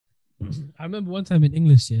I remember one time in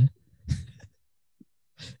English, yeah.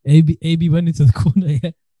 AB went into the corner,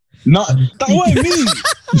 yeah. No, that wasn't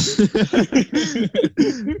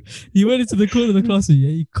me. He went into the corner of the classroom, yeah.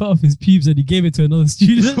 He cut off his pubes and he gave it to another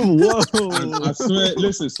student. Whoa! I swear,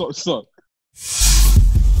 listen, stop.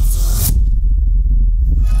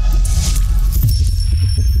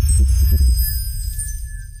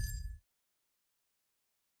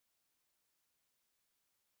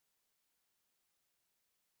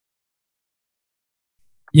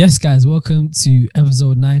 Yes, guys, welcome to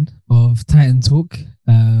episode 9 of TitanTalk.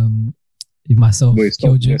 With myself, Wait,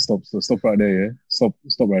 stop, Kyoji. yeah, stop right there, yeah. Stop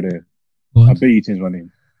right there. Go on. I bet you changed my name.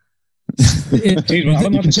 Change my, I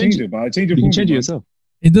don't know how to change it, but I change it. You can change it yourself.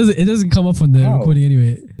 It doesn't come up on the recording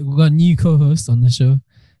anyway. We've got a new co-host on the show.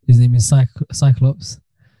 His name is Cyclops.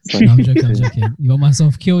 No, I'm joking. You got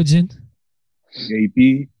myself, Kyojin.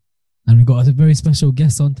 AB. And we got a very special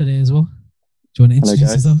guest on today as well. Do you want to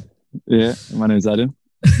introduce yourself? Yeah, my name is Adam.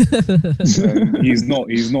 He's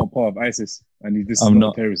not part of ISIS, and this is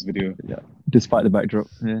not a terrorist video. Yeah, despite the backdrop.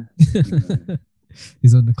 Yeah,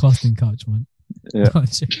 he's on the casting couch, man. Yeah.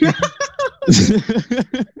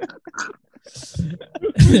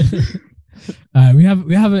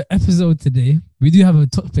 We have an episode today. We do have a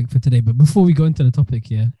topic for today, but before we go into the topic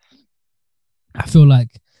here, I feel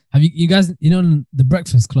like have you guys the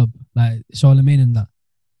Breakfast Club, like Charlemagne and that?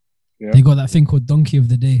 Yeah. They got that thing called Donkey of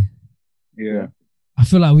the Day. Yeah. I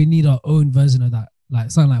feel like we need our own version of that, like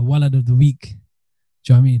something like Wallad of the Week.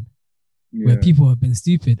 Do you know what I mean? Yeah. Where people have been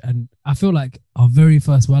stupid, and I feel like our very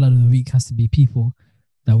first Wallad of the Week has to be people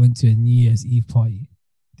that went to a New Year's Eve party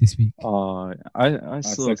this week. Oh, I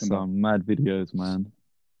saw some mad videos, man.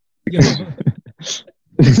 Yeah.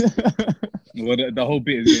 Well, the whole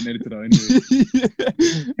bit is getting edited out anyway.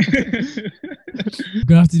 We're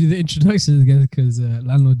gonna have to do the introductions again because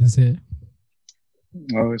landlord is here.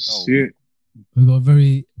 Oh shit! We got a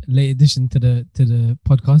very late addition to the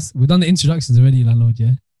podcast. We've done the introductions already, landlord.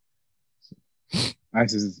 Yeah.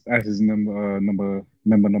 ISIS member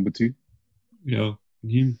number 2. Yo,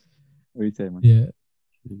 him. What do you say, man? Yeah.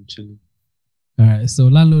 I'm chilling. All right, so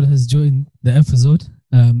landlord has joined the episode.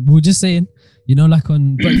 We were just saying, like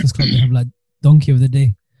on Breakfast Club, they have like Donkey of the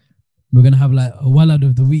Day. We're gonna have like a Wallad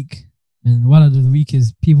of the Week, and Wallad of the Week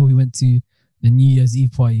is people who went to the New Year's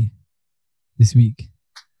Eve party this week.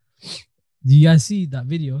 Do you guys see that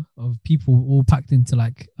video of people all packed into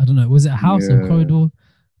like, I don't know, was it a house or a corridor?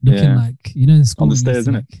 Looking like, in school. On the stairs,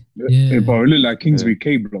 isn't it? Yeah. Bro, it looked like Kingsbury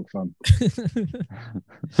K block, fam.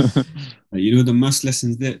 The maths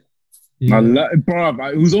lessons there. Yeah. Bro,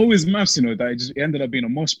 it was always maths, that it ended up being a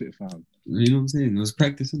mosh pit, fam. You know what I'm saying? It was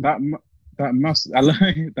practicing. That maths, I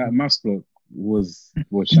like that maths block was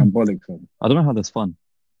shambolic, fam. I don't know how that's fun.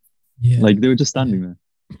 Yeah. Like, they were just standing there.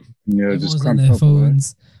 Yeah, everyone's just on their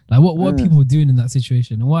phones. Right? Like, what are people doing in that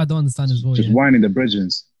situation? And what I don't understand as well, just whining the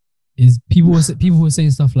brethrens. Is people were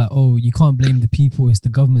saying stuff like, oh, you can't blame the people, it's the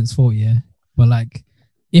government's fault, yeah? But like,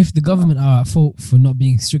 if the government are at fault for not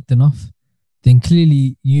being strict enough, then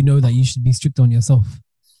clearly that you should be strict on yourself.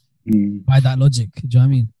 By that logic, do you know what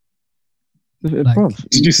I mean? Bro,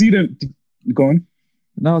 did you see them? Go on.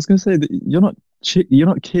 No, I was gonna say that you're not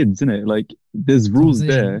kids, innit? Like, there's rules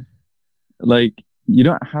there. Like, you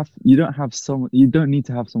don't need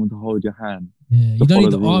to have someone to hold your hand. Yeah, you don't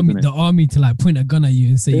need the army to like point a gun at you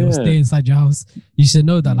and say, "Yo, stay inside your house." You should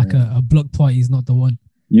know that like a block party is not the one.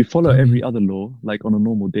 You follow every other law like on a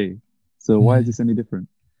normal day. So why is this any different?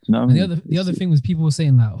 Do you know what I mean? The other thing was people were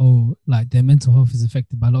saying that, oh, like their mental health is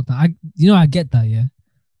affected by lockdown. I get that, yeah,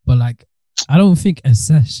 but like I don't think a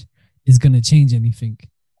sesh is gonna change anything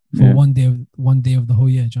for one day of the whole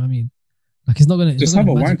year. Do you know what I mean? Like it's not gonna just have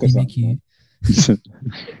a wank or something.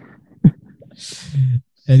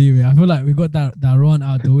 Anyway, I feel like we got that run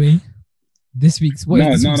out the way. This week's no,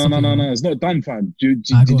 it's not done, fam. Did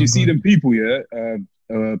you see them people,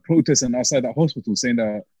 protesting outside that hospital saying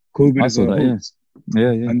that COVID is a hoax?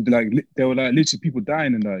 Yeah. And like there were like literally people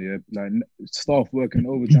dying in that, like staff working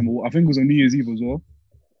overtime. I think it was on New Year's Eve as well.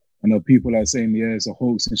 And there were people like saying, it's a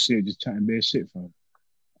hoax and shit, just chatting bare shit, fam.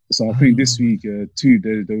 So I think this week, there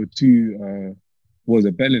were two. What was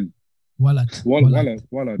it, Bellin? Wallad. Yeah,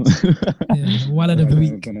 Wallad of the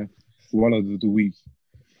Week. Wallad of the Week.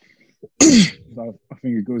 I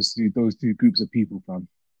think it goes to those two groups of people, fam.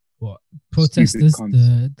 What? Protesters,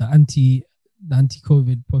 the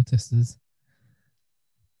anti-COVID protesters,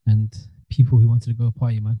 and people who wanted to go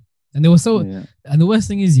party, man. And they were and the worst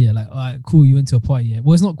thing is, like, all right, cool, you went to a party. Yeah.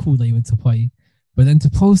 Well, it's not cool that you went to a party, but then to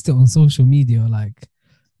post it on social media, like,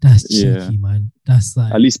 that's cheeky, man. That's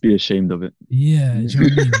like, at least be ashamed of it. Yeah, do you know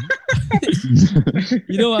what I mean?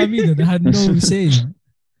 You know what I mean? They had no shame.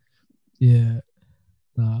 Yeah.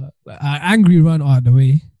 Angry run out of the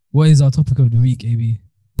way. What is our topic of the week, AB?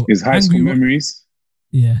 His high school memories.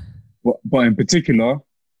 Yeah. But in particular,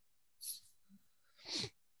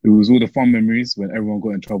 it was all the fun memories when everyone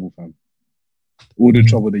got in trouble, fam. All the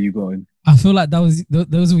trouble that you got in. I feel like those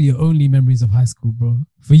were your only memories of high school, bro.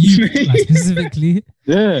 For you, like specifically.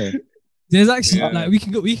 Yeah. There's actually like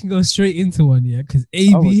we can go straight into one, yeah, because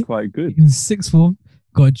AB was quite good in sixth form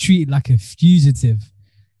got treated like a fugitive.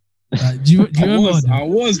 Do you remember? I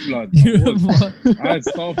was blood. You remember? I had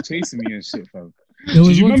staff chasing me and shit, fam. There was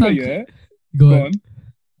Do you one remember? time, Yeah. Go on.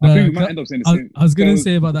 I think we might end up saying the same. I was gonna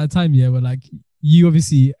say about that time, yeah, where like you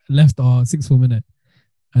obviously left our sixth form innit,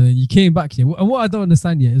 and then you came back here. And what I don't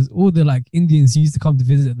understand yet is all the like Indians who used to come to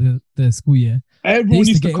visit the school year. Everyone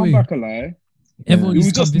used to come back alive. Everyone it was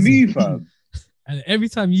used to just come me, visit. fam. And every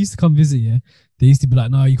time you used to come visit, yeah, they used to be like,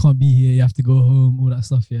 "No, you can't be here. You have to go home." All that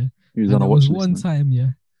stuff, yeah. He was and on a there watch was list, one man. time, yeah,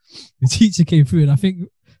 the teacher came through, and I think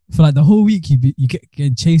for like the whole week you get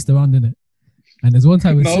getting chased around in it. And there's one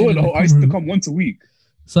time I used to come once a week.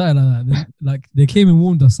 Something like that. Then, like they came and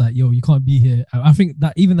warned us like, "Yo, you can't be here." I think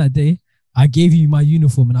that even that day, I gave you my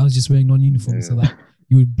uniform, and I was just wearing non-uniform, so that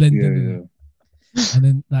you would blend in. Yeah. And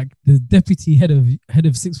then like the deputy head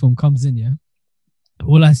of sixth form comes in, yeah.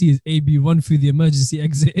 All I see is AB run through the emergency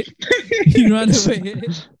exit. He ran away.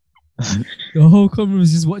 The whole common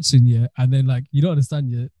was just watching, yeah. And then like you don't understand,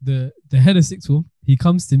 yeah. The head of sixth form, he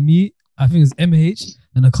comes to me. I think it's MH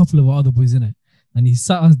and a couple of our other boys in it, and he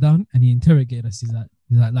sat us down and he interrogated us. He's like,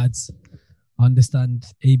 lads, I understand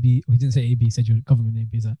AB. He didn't say AB. He said your government AB.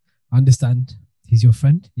 He's like, I understand. He's your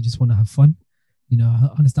friend. You just want to have fun. You know,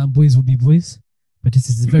 I understand boys will be boys, but this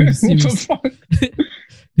is a very serious.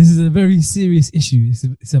 This is a very serious issue.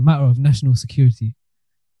 It's a matter of national security.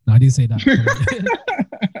 No, I didn't say that.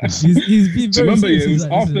 he's been very serious. It was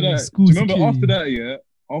like, after that. School Do you remember security.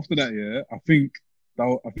 after that, yeah?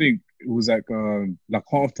 I think it was like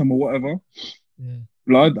half time or whatever. Yeah.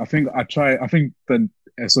 Blood. I think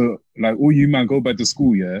so like all you man go back to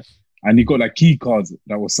school, yeah, and he got like key cards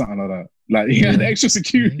that was something like that. Like he had extra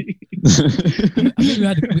security.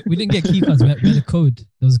 I think we didn't get key cards. We had a code.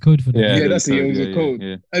 There was a code for that. Yeah, that's it. It was a code,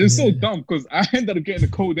 yeah. and it's so dumb because I ended up getting the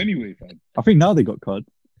code anyway, fam. I think now they got cards.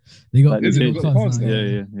 They got, like, cards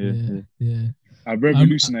now. Yeah. I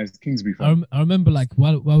revolutionized Kingsbury, fam. I remember like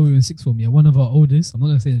while we were in sixth form, yeah, one of our oldest, I'm not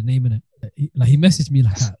gonna say the name in it. He messaged me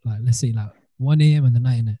like at let's say like 1 a.m. in the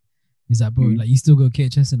night in it. He's like, bro, like you still go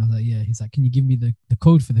KHS? And I was like, yeah. He's like, can you give me the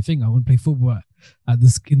code for the thing? I want to play football in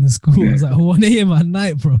the school. I was like, 1 a.m. at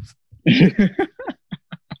night, bro.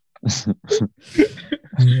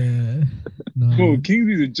 Yeah. No. Bro,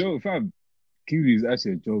 Kingsbury's a joke, fam. Kingsbury is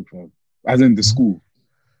actually a joke, fam. As in the school.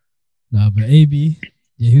 Nah, but AB,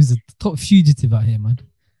 yeah, he was the top fugitive out here, man.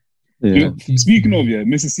 Yeah. Speaking of,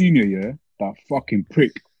 Mr. Senior, that fucking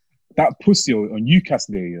prick, that pussy on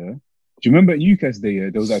UCAS day, do you remember at UCAS day,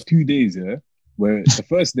 there was like 2 days, where the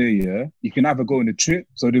first day, you can either go on a trip.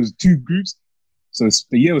 So there was 2 groups. So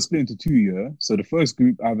the year was split into 2, So the first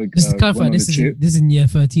group either this is clarify. This is in year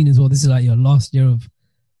 13 as well. This is like your last year of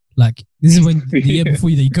like. This is when the year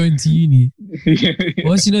before you go into uni.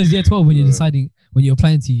 Once you know it's year 12 when you're deciding when you're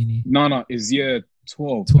applying to uni. No, it's year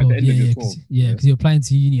 12. 12 at the end of year 12. Because you're applying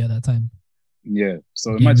to uni at that time. Yeah.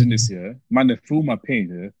 So imagine this, man. Feel my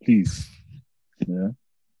pain, please. Yeah.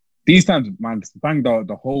 These times, man, banged out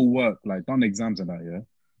the whole work, like done exams and that,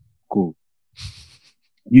 Cool.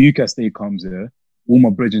 UCAS day comes, all my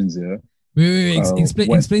brethrens, Wait.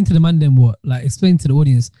 Explain to the man then explain to the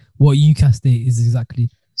audience what UCAS day is exactly.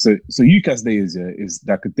 So UCAS day is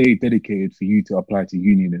like a day dedicated for you to apply to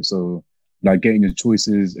uni. So like getting your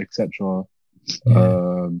choices, etc.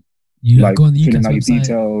 Yeah. You like go on the UCAS website,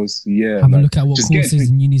 details, have a look at what courses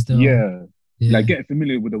and unis there are. Yeah. Like getting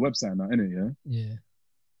familiar with the website now, innit? Yeah.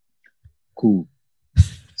 Cool.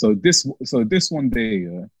 So this one day,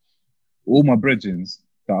 all my brethren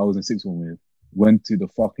that I was in sixth form with went to the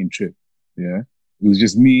fucking trip. Yeah, it was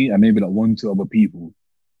just me and maybe like 1-2 other people.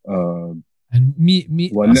 And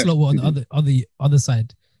me, that's not what on the other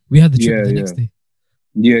side. We had the trip the next day.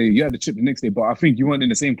 Yeah, you had the trip the next day, but I think you weren't in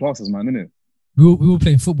the same class as man, innit? We were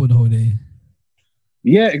playing football the whole day.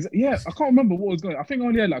 Yeah, I can't remember what was going on. I think I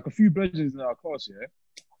only had like a few brethren in our class,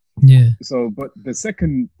 Yeah. So, but the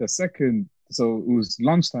second, so it was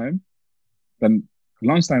lunchtime. Then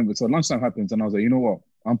lunchtime happens, and I was like, you know what?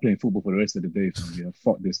 I'm playing football for the rest of the day.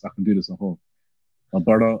 Fuck this. I can do this at home. My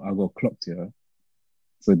brother, I got clocked here.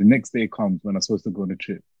 So the next day comes when I'm supposed to go on the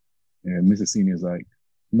trip. Yeah, Mr. Senior's like,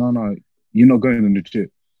 no, you're not going on the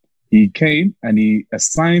trip. He came and he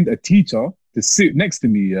assigned a teacher to sit next to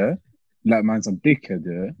me, like man, some dickhead,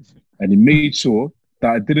 and he made sure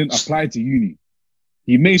that I didn't apply to uni.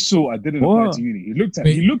 He made sure I didn't apply to uni. He looked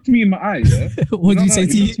me in my eye, yeah. What did he say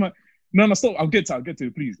to you? No, stop. I'll get to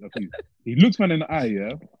it, please. He looked me in the eye,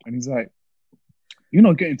 yeah, and he's like, "You're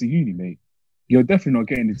not getting to uni, mate. You're definitely not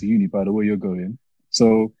getting into uni by the way you're going.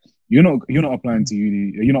 So you're not applying to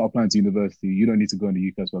uni. You're not applying to university. You don't need to go on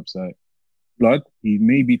the UCAS website." Blood. He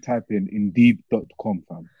may be typing Indeed.com,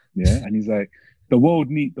 fam. Yeah, and he's like, the world.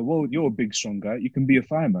 You're a big, strong guy. You can be a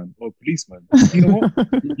fireman or a policeman. You know what?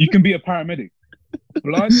 You can be a paramedic.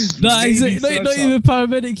 Blood. No, not even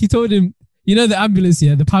paramedic. He told him, you know, the ambulance,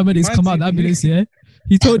 yeah? The paramedics come out the ambulance, yeah?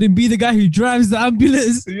 He told him, be the guy who drives the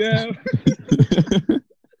ambulance. Yeah.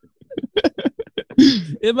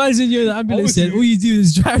 Imagine you're in the ambulance, and all you do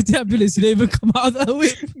is drive the ambulance. You don't even come out that way.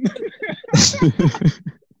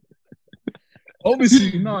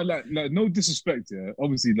 Obviously, no, like no disrespect, yeah.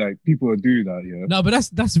 Obviously, like people are doing that, yeah. No, but that's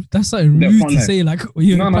something rude to say. Like,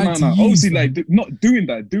 no. Obviously, like not doing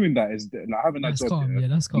that is like having that job. Calm, yeah,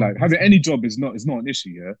 that's calm. Like having any job is not an issue,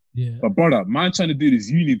 yeah. Yeah. But brother, man, trying to do this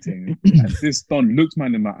uni thing, and this don looked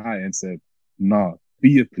man in my eye and said, "Nah,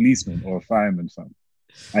 be a policeman or a fireman, fam."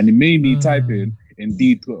 And he made me type in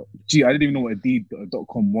Indeed. Gee, I didn't even know what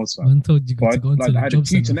Indeed.com was, fam. Man told you to go into I had a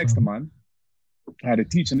teacher next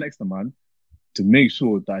to man. To make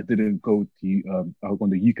sure that I didn't go to on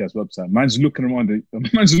the UCAS website. Man's looking around the room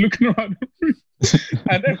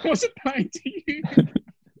and everyone's applying to you.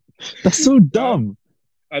 That's so dumb.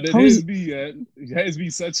 And then here's me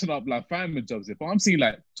searching up like fireman jobs. If I'm seeing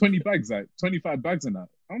like 20 bags, like 25 bags in that,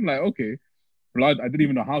 I'm like, okay, blood, I didn't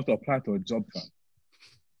even know how to apply to a job,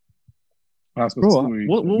 fam. Bro,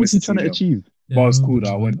 what was he trying to achieve? But it's cool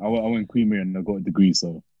though. I went Queen Mary and I got a degree,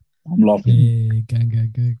 so I'm laughing. Hey,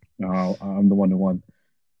 gang. No, I'm the one who won.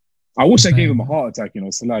 I wish I gave him a heart attack, you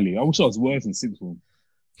know, slightly. I wish I was worse in sixth form.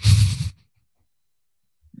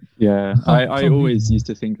 Yeah, I always used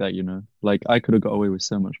to think that, you know, like I could have got away with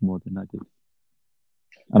so much more than I did.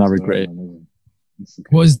 And I regret it.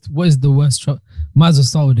 What is the worst trouble? Might as well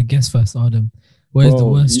start with the guest first, Adam. What is the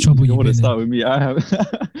worst trouble you've been in? You want to start with me?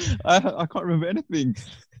 I can't remember anything.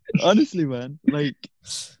 Honestly, man. Like,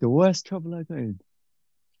 the worst trouble I got in.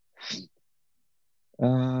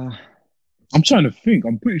 I'm trying to think.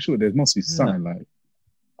 I'm pretty sure there must be something like.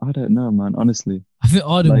 I don't know, man. Honestly, I think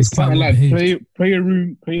Arden was quite like prayer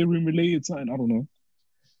room related something. I don't know.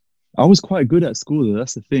 I was quite good at school, though.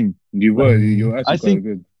 That's the thing. You were actually quite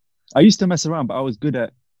good. I used to mess around, but I was good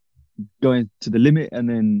at going to the limit, and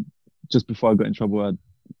then just before I got in trouble,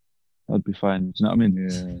 I'd be fine. Do you know what I mean?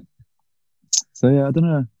 Yeah. So yeah, I don't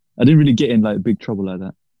know. I didn't really get in like big trouble like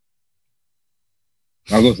that.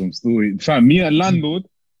 I got some stories. Fam, me and landlord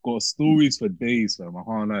got stories for days, fam. I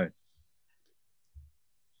can't lie.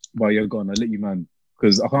 But you're gone. I'll let you, man.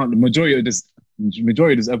 Because I can't. The majority of this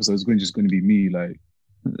episode is just going to be me, like.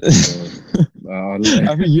 I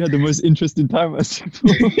think you had the most interesting time.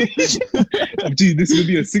 Gee, this will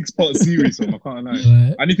be a 6-part series, fam. I can't lie.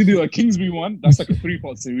 Right. And if you do a Kingsbury one, that's like a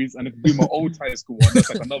 3-part series. And if you do my old high school one,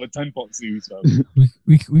 that's like another 10-part series, fam.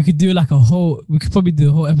 We could do like we could probably do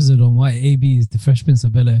a whole episode on why AB is the Fresh Prince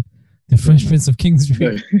of Bel-Air, the Fresh Prince of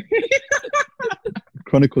Kingsbury.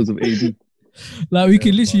 Chronicles of AB. Like we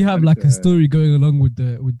could literally have like a story going along with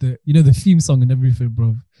the you know, the theme song and everything,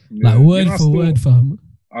 bro. Yeah. Like word for word, fam.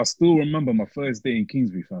 I still remember my first day in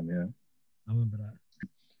Kingsbury, fam. Yeah, I remember that.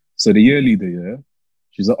 So the year leader, yeah,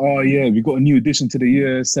 she's like, "Oh yeah, we got a new addition to the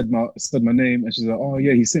year." Said my name, and she's like, "Oh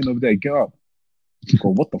yeah, he's sitting over there. Get up." I go,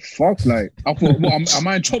 what the fuck? Like, I thought, am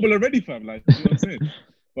I in trouble already, fam? Like, you know what I'm saying?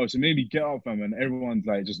 But she made me get up, fam, and everyone's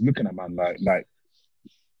like just looking at man, like, it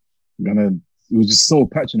was just so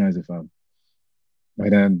patronizing, fam.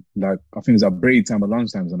 And then, like, I think it was at break time or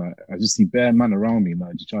lunch times, and I just see bare man around me,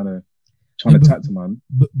 like, just trying to chat to man.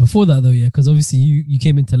 But before that, though, yeah, because obviously you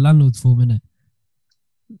came into landlord's form, innit?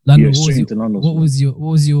 Landlord, what was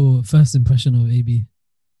your first impression of AB?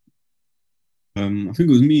 I think it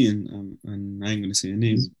was me and I ain't gonna say a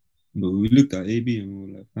name, but we looked at AB and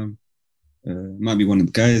we were like, might be one of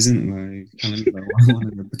the guys, isn't it? Like, kind of look like one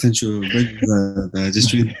of the potential regulars that just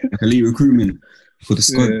doing like elite recruitment for the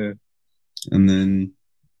squad. Yeah. And then,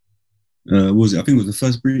 what was it? I think it was the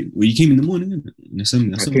first break. Well, you came in the morning, didn't it? In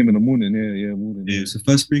assembly. I came in the morning, morning. Yeah, it was the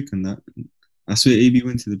first break, and that. I swear, AB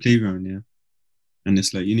went to the playground, yeah. And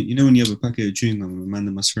it's like, you know when you have a packet of chewing gum and a man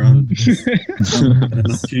that mess around?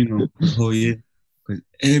 Enough chewing gum for the whole year. Because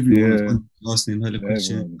everyone was asking him hella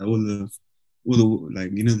questions. Like, all the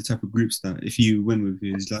like, you know, the type of groups that if you went with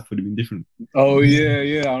his life would have been different. Oh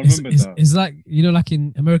yeah, I remember that. It's like, you know, like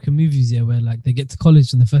in American movies, yeah, where like they get to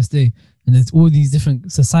college on the first day and there's all these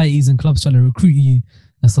different societies and clubs trying to recruit you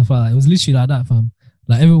and stuff like that. It was literally like that, fam.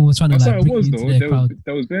 Like everyone was trying to That's how like it bring was you into though. their crowd.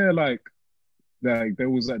 There was there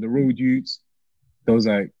was like the road youths. There was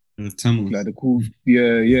like Tamils. the cool, like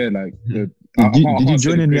Yeah. Did you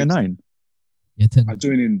join in year 9? Yeah, 10. I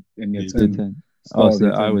joined in year Year 10. 10. Oh, so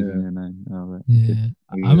Started I in, was in year 9. Oh, right. Yeah. Yeah.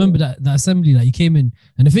 I remember that assembly, like you came in,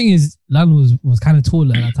 and the thing is, Lan was kind of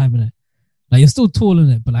tall at that time, innit? Like you're still tall in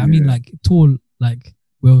it, but like, I mean, Yeah. like tall, like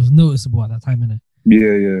where it was noticeable at that time, innit?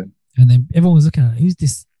 Yeah. And then everyone was looking at, who's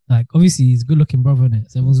this? Like obviously he's a good looking brother,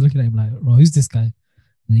 innit? So everyone's looking at him like, bro, who's this guy?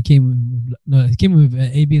 And he came with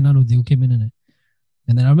AB and Nano. They all came in it.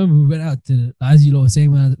 And then I remember we went out to, as you lot were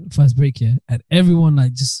saying, when first break here, and everyone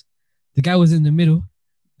like just, the guy was in the middle,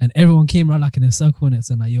 and everyone came around like in a circle in it,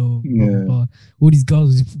 saying like, yo, blah, blah, blah. All these girls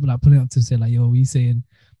was like pulling up to say like, yo, what are you saying?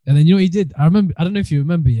 And then you know what he did? I remember, I don't know if you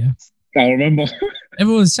remember, yeah. I remember.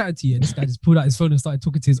 Everyone was chatting to you, and this guy just pulled out his phone and started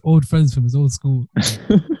talking to his old friends from his old school. I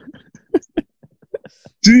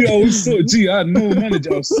had no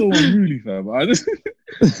manager. I was so unruly, fam. I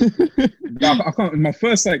can't. My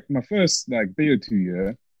first day or two,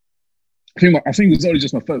 yeah. I think it was only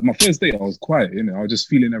just my first day. I was quiet, you know. I was just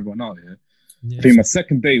feeling everyone out, yeah. Yeah. I think my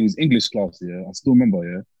second day was English class, yeah. I still remember,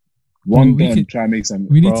 yeah. One done, try and make some.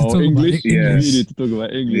 We need to talk English. about English. We need to talk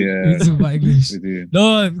about English. Yeah. We need to talk about English. We do.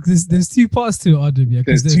 No, because there's two parts to it, Adam. Yeah,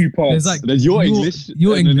 There's two parts. There's like There's your English.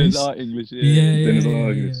 your and then English. there's our English. Yeah. There's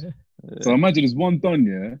our English. So imagine there's one done,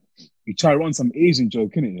 yeah. You try to run some Asian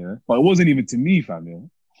joke in it, yeah, but it wasn't even to me, fam. Yeah.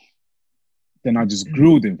 Then I just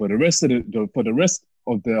grilled him for the rest of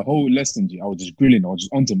the whole lesson. I was just grilling. I was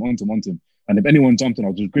just onto him. And if anyone jumped in, I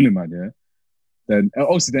was just grilling, man. Yeah. Then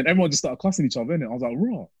obviously, then everyone just started cussing each other, innit? I was like,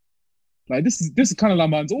 raw. Like this is kind of like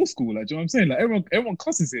man's old school. Like, do you know what I'm saying? Like everyone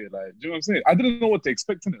cusses here. Like, do you know what I'm saying? I didn't know what to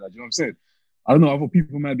expect in it. Like, do you know what I'm saying? I don't know. I thought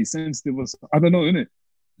people might be sensitive or something. I don't know, innit?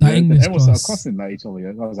 That English everyone started class. cussing like each other. Yeah.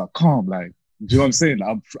 I was like, calm. Like, do you know what I'm saying?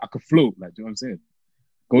 Like, I could float. Like, do you know what I'm saying?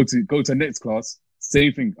 Go to next class.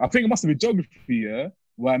 Same thing. I think it must have been geography. Yeah,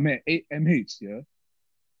 where I met MH. Yeah.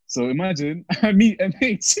 So imagine I meet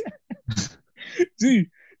MH. Dude,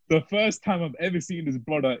 the first time I've ever seen this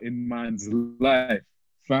brother in man's life,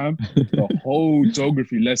 fam. The whole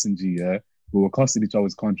geography lesson, G, yeah, we were cussing each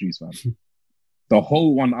other's countries, fam. The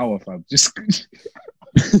whole 1 hour, fam. Just fam,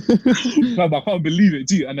 I can't believe it,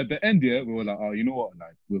 G. And at the end, yeah, we were like, oh, you know what?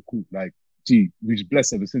 Like, we're cool. Like, G, we just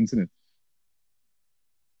blessed ever since, innit?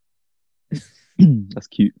 That's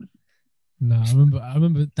cute. No, I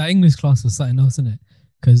remember that English class was something else, innit?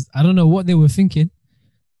 Because I don't know what they were thinking.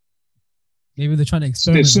 Maybe they're trying to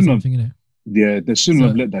experiment or something, innit? Yeah, they shouldn't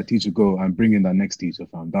have let that teacher go and bring in that next teacher,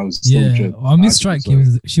 fam. That was so dreadful. On Miss Strike,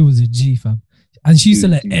 she was a G, fam. And she used to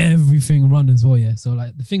let everything run as well, yeah. So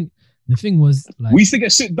like the thing was like, we used to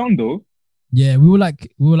get shit done though. Yeah, we were like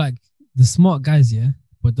the smart guys, yeah.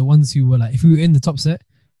 But the ones who were like, if we were in the top set,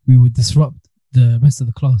 we would disrupt the rest of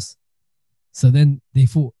the class. So then they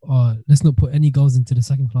thought, oh, let's not put any girls into the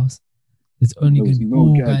second class. It's only going to be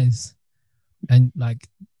all guys. And like,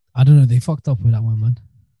 I don't know, they fucked up with that one, man.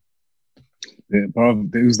 Yeah, bro,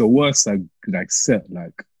 it was the worst like set,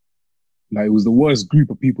 like it was the worst group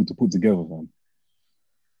of people to put together, man.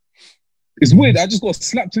 It's weird. I just got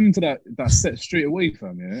slapped into that set straight away,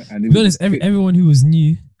 fam. Yeah, and to be honest, everyone who was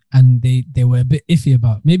new and they were a bit iffy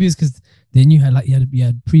about. Maybe it's because they knew you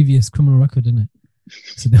had previous criminal record in it,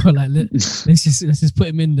 so they were like, let's just put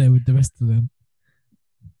him in there with the rest of them.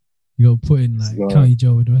 You got put in like county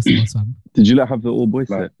jail with the rest of us, fam. Did you have the all boys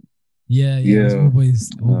set? Yeah. It was all boys.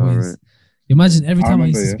 Right. Imagine every time I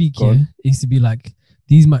used to speak here, it used to be like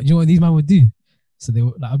these man. You know what these man would do? So they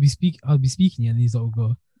would like I'll be speaking here, and these all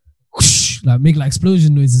go whoosh, like make like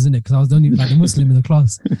explosion noises in it because I was the only like the Muslim in the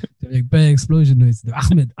class. They make bare explosion noises.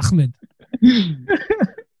 Ahmed.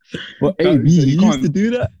 Well, AB, you used to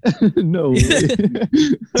do that? No.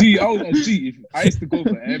 If I used to go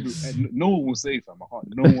for no one was safe.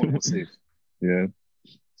 No one was safe. Yeah.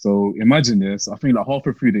 So imagine this. I think like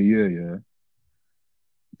halfway through the year, yeah,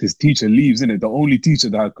 this teacher leaves, innit? The only teacher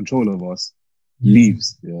that had control of us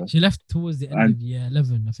leaves. Yeah. She left towards the end of year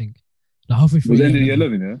 11, I think. Like halfway through. Was the end of year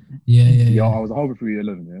 11, yeah? Yeah. I was halfway through year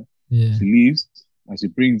 11, yeah. She leaves and she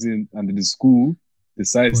brings in, and then the school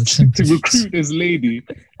decides to recruit this lady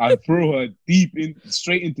and throw her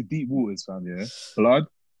straight into deep waters, fam. Yeah, blood.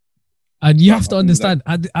 And you have to understand,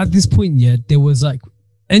 at this point, yeah, there was like,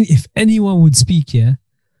 if anyone would speak, yeah,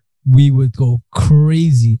 we would go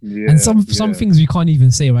crazy. Yeah, and some things we can't even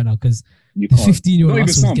say right now because the 15-year-old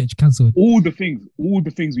us will get cancelled. All the things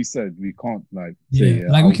we said, we can't like say.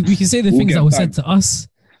 Yeah, like we can say the things that were said to us,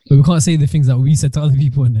 but we can't say the things that we said to other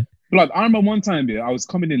people in it. Blood, I remember one time, yeah, I was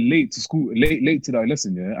coming in late to school, late to that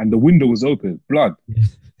lesson, yeah, and the window was open. Blood,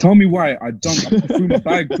 Tell me why I threw my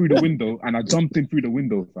bag through the window and I jumped in through the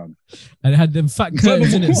window, fam. And it had them fat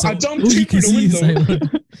curtains in it. So I jumped all in you can through see the is window.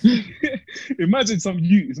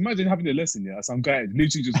 like, Imagine having a lesson, yeah. Some guy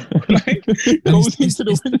literally just like goes into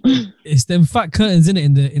the window. it's them fat curtains in it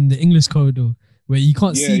in the English corridor where you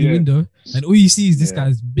can't see the window, and all you see is this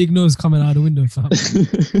guy's big nose coming out of the window, fam.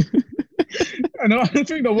 And I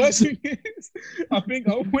think the worst thing is, I think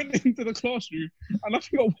I went into the classroom and I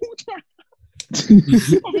think I walked back.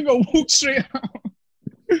 I think I walked straight out.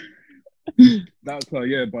 That's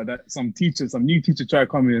but some new teacher tried to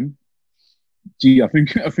come in. Gee, I think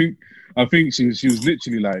she was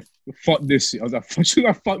literally like, fuck this shit. I was like,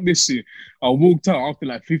 fuck this shit. I walked out after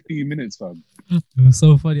like 15 minutes, fam. It was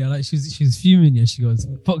so funny. She was fuming. Yeah, she goes,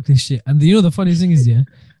 "Fuck this shit." And you know the funny thing is, yeah,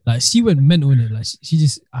 like she went mental in it. Like she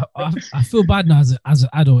just, I feel bad now as an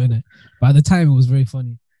adult in it, but at the time it was very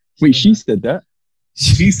funny. Wait, she said that?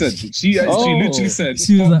 She literally said,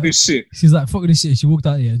 "Fuck this shit." She's like, "Fuck this shit." She walked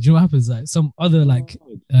out. Yeah, do you know what happens? Like some other like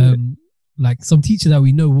some teacher that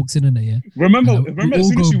we know walks in there. Yeah. Remember as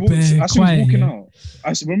soon as she walked, as she was walking out.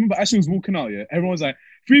 As she was walking out, yeah, everyone was like,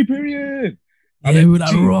 "Free period." Yeah, we were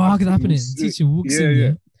like, "Raw, how can that happen?" Teacher walks in,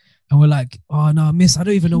 yeah, and we're like, "Oh no, miss, I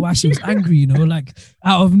don't even know why she was angry." You know, like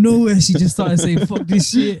out of nowhere, she just started saying, "Fuck this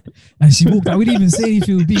shit," and she walked out. We didn't even say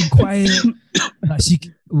anything. We were being quiet.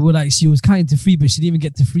 Like she was kind to 3, but she didn't even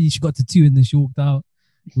get to 3. She got to 2, and then she walked out.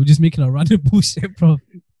 We were just making a random bullshit, bro.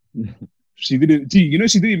 She didn't. She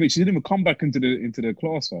didn't even come back into the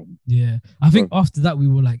class, fam. Yeah, I think after that we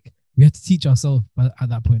were like, we had to teach ourselves. But at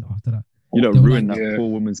that point, after that, you don't ruin that poor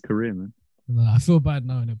woman's career, man. I feel bad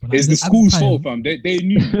now, but like, it's the school's fault, fam. They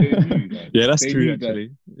knew. Like, yeah, that's true.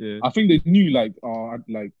 Actually, yeah. I think they knew. Like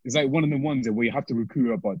it's like one of the ones where you have to recruit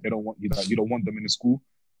her, but they don't want you. Like, you don't want them in the school,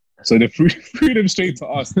 so they threw them straight to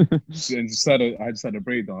us. And I just had a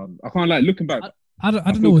breakdown. I can't looking back. I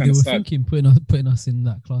don't know what they were thinking putting us in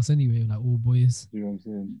that class anyway, like all boys. You know what I'm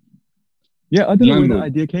saying? Yeah, I don't know where the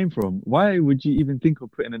idea came from. Why would you even think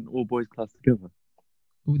of putting an all boys class together?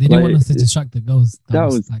 They didn't want us to distract the girls. That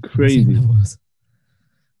was like crazy.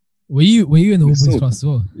 Were you in the all boys class as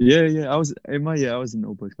well? Yeah. I was in the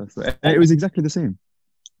all boys class. And it was exactly the same.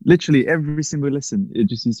 Literally every single lesson, it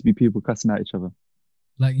just used to be people cussing at each other.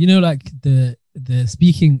 Like, you know, like the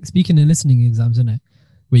speaking and listening exams, isn't it?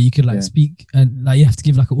 Where you could speak and like you have to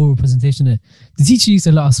give like an oral presentation. There, the teacher used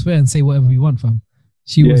to let us swear and say whatever we want, fam.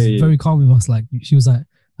 She was very calm with us. Like she was like,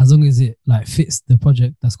 as long as it like fits the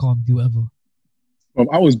project, that's calm. Do whatever.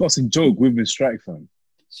 I was busting joke with Miss Strike, fam.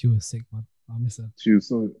 She was sick, man. I miss her. She was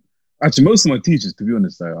so. Actually, most of my teachers, to be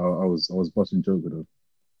honest, like, I was busting joke with her.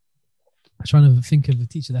 I'm trying to think of a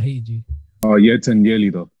teacher that hated you. Oh, year 10, year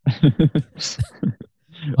leader.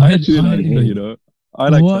 I actually like her, you know. I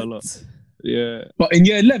liked her a lot. Yeah. But in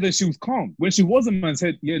year 11, she was calm. When she wasn't man's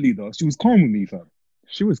head year leader, she was calm with me, fam.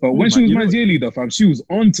 She was But cool, when she was man. man's year leader, fam, she was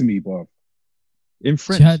on to me, bro. In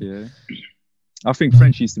French, yeah. I think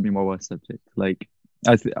French used to be my worst subject. Like,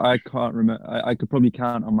 I can't remember. I could probably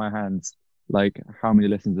count on my hands, like, how many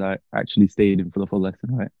lessons I actually stayed in for the full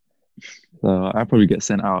lesson, right? So I probably get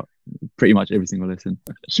sent out pretty much every single lesson.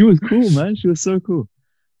 She was cool, man. She was so cool.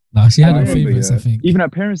 No, she had her favorites, I think. Even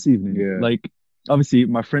at parents' evening, like, obviously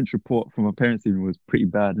my French report from my parents' evening was pretty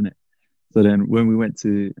bad, innit? So then when we went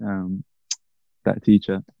to that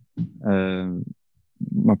teacher,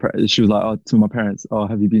 she was like, to my parents, "Oh,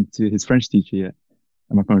 have you been to his French teacher yet?"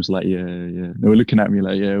 And my parents were like, yeah. They were looking at me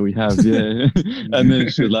like, "Yeah, we have, yeah." And then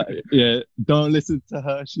she was like, "Yeah, don't listen to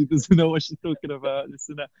her. She doesn't know what she's talking about. This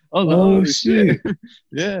and that." I was like, "Oh shit."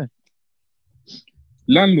 Yeah.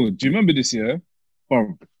 Landlord, do you remember this year?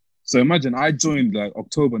 So imagine I joined like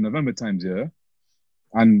October, November times, yeah?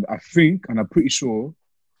 And I'm pretty sure,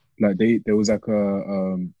 like there was like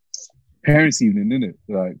a parents' evening, in it,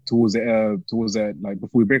 like towards the like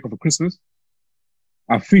before we break up for Christmas.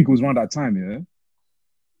 I think it was around that time, yeah.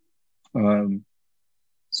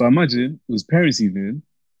 So imagine it was parents' evening,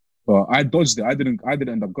 but I dodged it. I didn't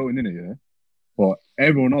end up going in it, yeah. But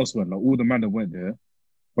everyone else went, like all the men that went there,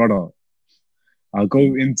 brother. I go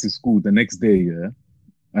into school the next day, yeah,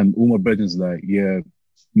 and all my brethren's like, "Yeah,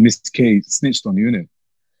 Miss K snitched on you, innit?"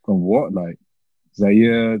 From what? Like, it's like,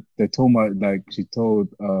 yeah, she told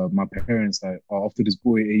my parents that after this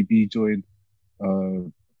boy AB joined,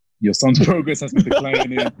 your son's progress has been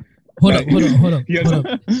declining. Hold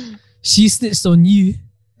up. She snitched on you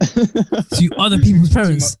to other people's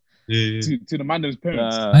parents. To the man's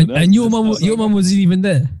parents. And your mum wasn't even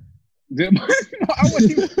there. I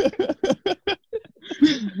wasn't even.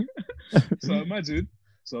 So imagine.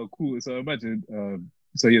 So cool. So imagine.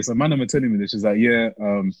 So man, I'm telling me this. She's like, yeah.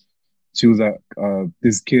 she was like,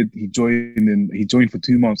 this kid, he joined for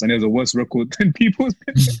 2 months and he has a worse record than people's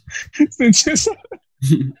since his.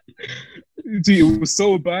 Gee, it was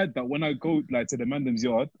so bad that when I go like to the Mandem's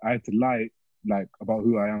yard, I had to lie like about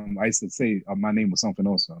who I am. I used to say my name was something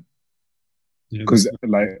else, fam. Because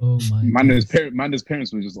like Manda's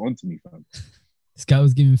parents were just onto me, fam. This guy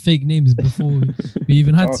was giving fake names before we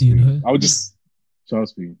even had to, you know. I would just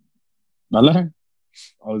trust me. I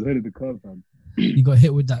was ahead of the curve, fam. You got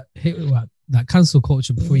hit with that cancel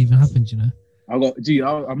culture before it even happened, you know.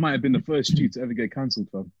 I might have been the first Jew to ever get cancelled,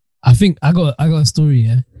 fam. I think I got a story,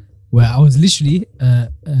 yeah, where I was literally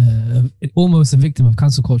almost a victim of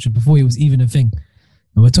cancel culture before it was even a thing.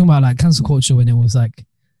 And we're talking about like cancel culture when it was like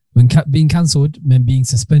when being cancelled meant being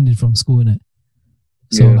suspended from school, innit?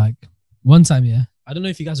 So like one time, yeah, I don't know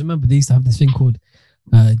if you guys remember, they used to have this thing called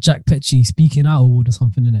Jack Petrie Speaking Out Award or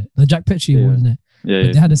something, innit? The Jack Petrie Award, innit? Yeah,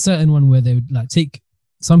 but they had a certain one where they would like take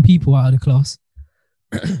some people out of the class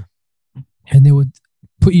and they would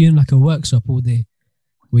put you in like a workshop all day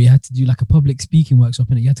where you had to do like a public speaking workshop,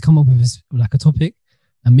 and you had to come up with like a topic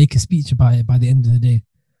and make a speech about it by the end of the day.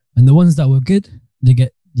 And the ones that were good, you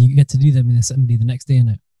get to do them in assembly the next day,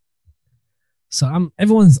 innit? So I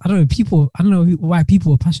don't know why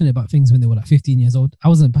people were passionate about things when they were like 15 years old. I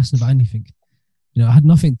wasn't passionate about anything. You know,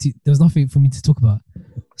 there was nothing for me to talk about.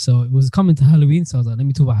 So it was coming to Halloween, so I was like, let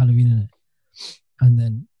me talk about Halloween, innit? And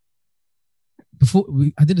then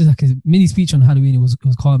I did like a mini speech on Halloween. It was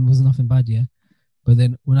calm, it wasn't nothing bad, yeah. But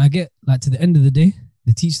then when I get like to the end of the day,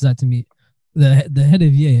 the teacher's like to me, the head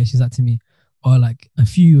of year, she's like to me, or like a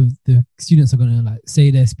few of the students are gonna like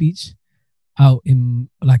say their speech out in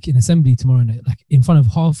assembly tomorrow night, like in front of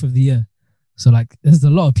half of the year. So like there's a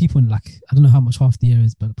lot of people in, like, I don't know how much half the year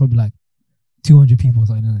is, but probably like 200 people or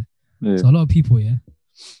something, isn't it? Yeah. So a lot of people, yeah.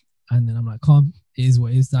 And then I'm like, calm, it is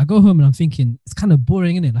what it is. I go home and I'm thinking, it's kind of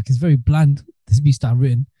boring, isn't it? Like it's very bland, the speech that I've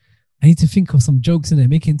written. I need to think of some jokes in it,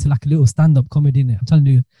 make it into like a little stand-up comedy in it. I'm trying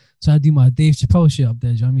to do my Dave Chappelle shit up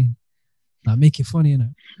there, do you know what I mean? Like make it funny,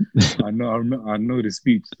 innit? I know the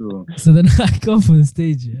speech. So then I go up on the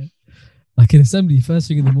stage, yeah. Like in assembly, first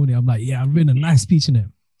thing in the morning, I'm like, yeah, I've written a nice speech in it.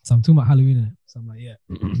 So I'm talking about Halloween in it. So I'm like, yeah.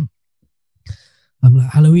 I'm like,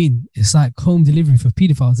 Halloween, it's like home delivery for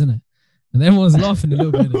pedophiles, innit? And everyone's laughing a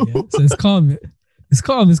little bit, yeah? So it's calm. It's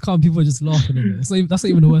calm. People are just laughing, innit? That's not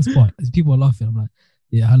even the worst part. People are laughing. I'm like,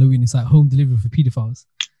 yeah, Halloween, it's like home delivery for pedophiles.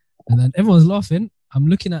 And then everyone's laughing. I'm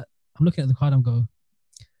looking at the crowd. I'm going,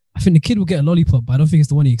 I think the kid will get a lollipop, but I don't think it's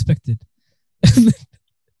the one he expected. And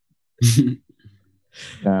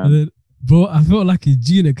then, bro, I felt like a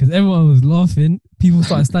junior because everyone was laughing. People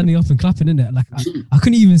started standing up and clapping in it. Like I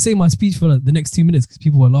couldn't even say my speech for like the next 2 minutes because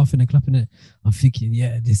people were laughing and clapping in it. I'm thinking,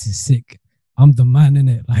 yeah, this is sick. I'm the man in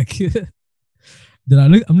it. Like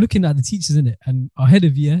then I'm looking at the teachers in it, and our head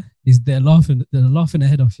of year is they're laughing their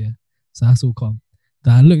head off, yeah. So that's all calm.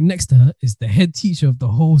 Then I look next to her is the head teacher of the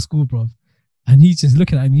whole school, bro. And he's just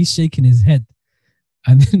looking at me, he's shaking his head.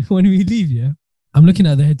 And then when we leave, yeah, I'm looking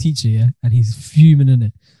at the head teacher, yeah, and he's fuming in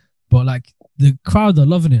it. But like the crowd are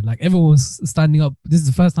loving it. Like everyone was standing up. This is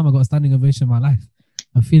the first time I got a standing ovation in my life.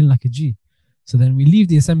 I'm feeling like a G. So then we leave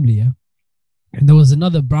the assembly, yeah. And there was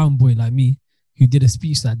another brown boy like me who did a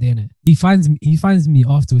speech that day, innit? He finds me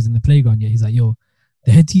afterwards in the playground, yeah. He's like, yo,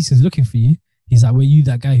 the head teacher's looking for you. He's like, were you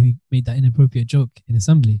that guy who made that inappropriate joke in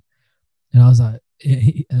assembly? And I was like,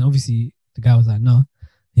 and obviously the guy was like, no.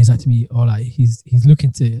 He's like to me, oh, like he's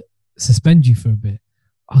looking to suspend you for a bit.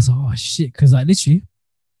 I was like, oh shit, because like literally,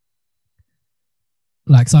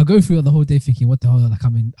 like, so I go through the whole day thinking, what the hell? Like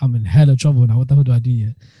I'm in hella trouble now. What the hell do I do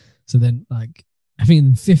here? So then, like, I think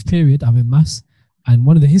in 5th period, I'm in maths, and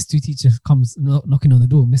one of the history teachers comes knocking on the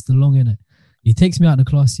door, Mr. Long, innit? He takes me out of the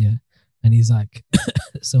class, yeah, and he's like,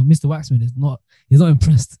 so Mr. Waxman he's not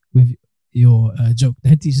impressed with your joke. The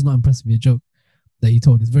head teacher's not impressed with your joke that you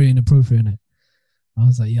told. It's very inappropriate, innit? I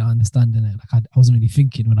was like, yeah, I understand, innit? Like I wasn't really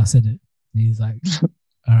thinking when I said it. And he's like,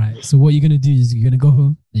 all right, so what you're gonna do is you're gonna go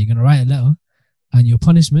home and you're gonna write a letter, and your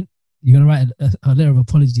punishment, you're gonna write a letter of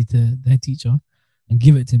apology to the head teacher and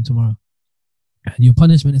give it to him tomorrow. And your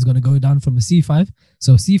punishment is gonna go down from a C5.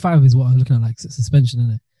 So C5 is what I was looking at, like suspension,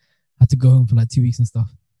 innit? I had to go home for like 2 weeks and stuff.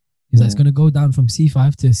 He's like, it's gonna go down from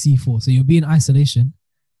C5 to C4. So you'll be in isolation,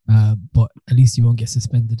 but at least you won't get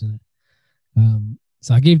suspended in it.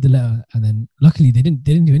 So I gave the letter, and then luckily they didn't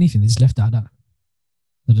do anything. They just left it at that.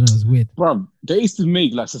 I don't know, it was weird. Bro, they used to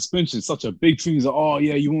make like suspension such a big thing. It's like, oh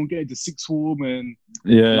yeah, you won't get into sixth form, and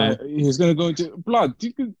like, he's gonna go into blood.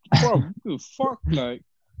 You could, bro, what the fuck, like.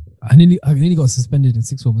 I nearly got suspended in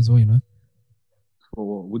sixth form as well, you know.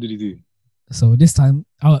 For what did he do? So this time,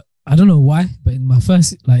 I don't know why, but in my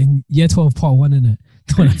first, like in year 12 part 1, innit,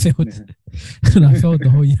 when I failed. When I failed the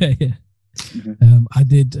whole year. Yeah. I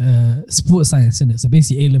did sports science in it, so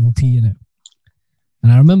basically A-level P in it.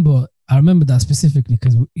 And I remember that specifically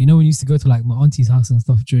because you know when we used to go to like my auntie's house and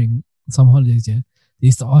stuff during summer holidays, yeah, they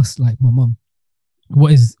used to ask like my mum,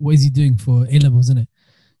 what is he doing for A-levels, innit?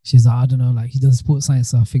 She's like, I don't know, like he does sports science,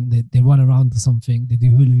 so I think they run around or something, they do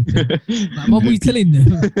hula hooping. Like, Mum, what are you telling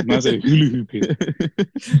them? I say hula hooping.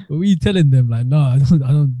 What were you telling them? Like, no, I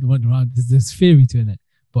don't run around. There's theory to it.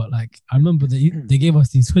 But like I remember they gave us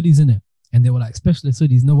these hoodies in it, and they were like specialist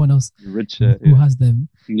hoodies. No one else who has them.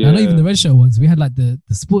 Yeah. Not even the red shirt ones. We had like the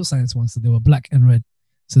sports science ones, so they were black and red.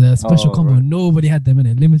 So they're a special combo. Right. Nobody had them in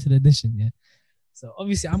it, limited edition. Yeah. So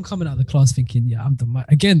obviously I'm coming out of the class thinking, yeah, I'm the man.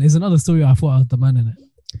 Again, there's another story. I thought I was the man in it.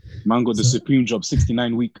 Man got the Supreme job,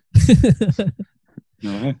 69 week.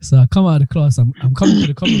 So I come out of the class. I'm coming to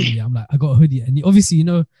the common room. Yeah, I'm like, I got a hoodie, and obviously you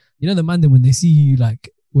know the man. Then when they see you like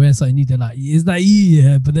wearing something new, they're like, is that you?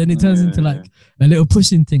 Yeah. But then it turns into like a little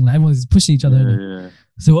pushing thing. Like everyone's pushing each other. Yeah.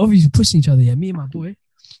 So obviously pushing each other. Yeah, me and my boy,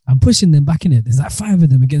 I'm pushing them back in it. There's like 5 of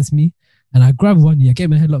them against me, and I grab one. Yeah, get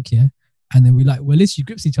him a headlock. Yeah, and then we're literally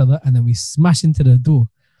grips each other, and then we smash into the door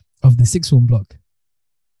of the 6th form block,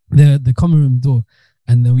 the common room door.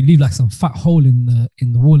 And then we leave like some fat hole in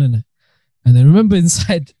the wall in it. And then remember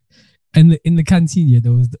inside in the canteen, yeah,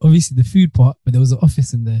 there was obviously the food part, but there was an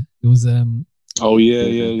office in there. There was that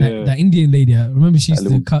Indian lady. I remember she used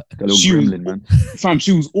to cut. Gremlin, man. Fam,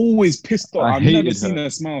 she was always pissed off. I've never seen her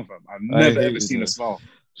smile, fam. I've never ever seen her smile.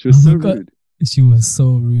 She was so rude. She was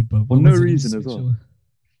so rude, but for no reason as well.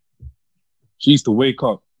 She used to wake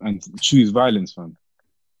up and choose violence, fam.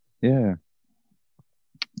 Yeah.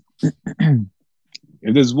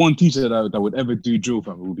 If there's one teacher that would ever do drill,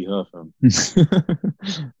 fam, it would be her, fam.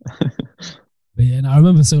 But yeah, and I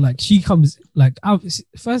remember, so like she comes like out.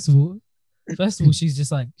 First of all, she's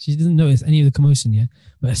just like she doesn't notice any of the commotion, yeah.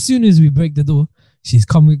 But as soon as we break the door, she's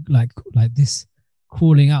coming like this,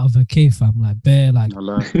 crawling out of her cave, fam, like bare, like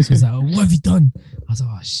she's like, oh, what have you done? I was like,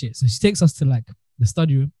 oh shit. So she takes us to like the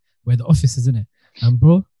study room where the office is in it, and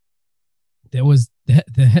bro, there was the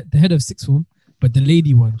head of 6th form. But the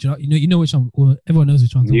lady one, you know which one? Well, everyone knows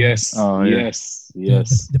which one. Yes. Oh, yeah.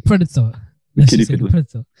 Yes. The predator. The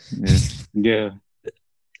predator. Yeah.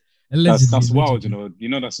 That's wild, you know. You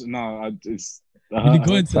know that's it's.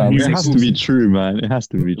 It has to be true, man. It has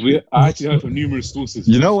to be true. I actually heard from numerous sources.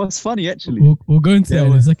 You know what's funny, actually? We'll go into that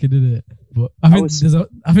in a second, isn't it? But I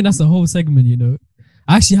think that's a whole segment. You know,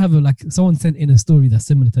 I actually have someone sent in a story that's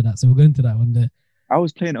similar to that, so we'll go into that one day. I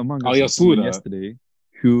was playing Among Us yesterday.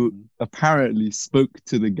 Who apparently spoke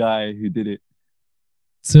to the guy who did it.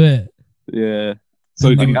 Swear. Yeah.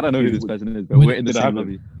 So I don't know who this person is, but we're in the same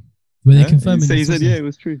lobby. Were they confirming? He said, yeah, it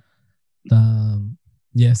was true.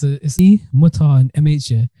 Yeah, so it's me, Mutta, and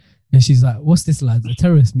MH, yeah, and she's like, what's this, lads? A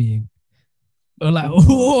terrorist meeting. We're like,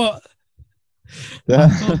 what? Yeah,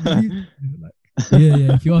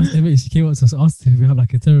 if you ask MH, she came up to us, asked if we have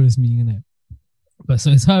like a terrorist meeting in it. But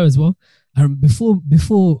so it's her as well. And before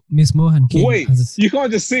Miss Mohan came, you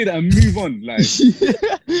can't just say that and move on. Like,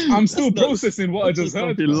 I'm still processing what I just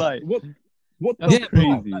heard. Like, what? That's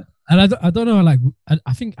crazy. And I don't know. Like,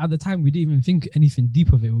 I think at the time we didn't even think anything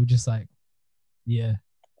deep of it. We were just like, yeah,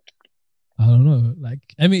 I don't know. Like,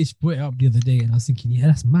 MH brought it up the other day, and I was thinking, yeah,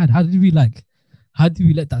 that's mad. How did we let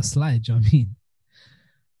that slide? Do you know what I mean?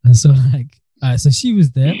 And so so she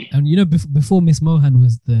was there, and you know, before Miss Mohan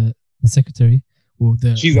was the secretary.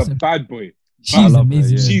 She's a bad boy. She's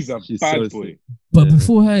amazing. Her, yeah. She's bad boy. But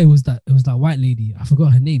before her, it was that white lady. I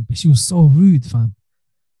forgot her name, but she was so rude, fam.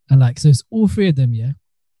 And like, so it's all 3 of them, yeah.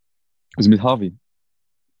 Was Miss Harvey?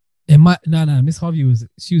 It might no. Miss Harvey was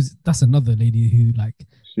that's another lady who like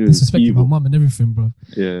disrespected my mum and everything, bro.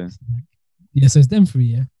 Yeah. So it's them 3,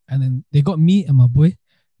 yeah. And then they got me and my boy,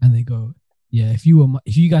 and they go, yeah, if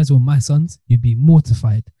you guys were my sons, you'd be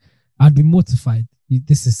mortified. I'd be mortified.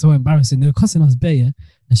 This is so embarrassing. They were cussing us bare, yeah?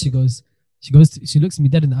 And she looks me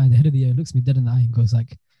dead in the eye. The head of the year looks me dead in the eye and goes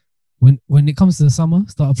like, when it comes to the summer,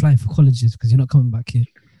 start applying for colleges because you're not coming back here.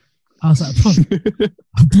 I was like, bro,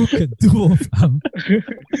 I broke a door, fam.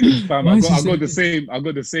 Fam, I got the same. I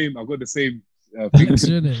got the same. I got the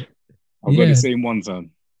same one, fam.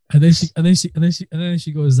 And then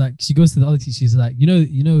she goes like, she goes to the other teacher. She's like,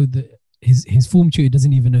 you know his form tutor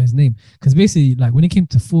doesn't even know his name, because basically like when it came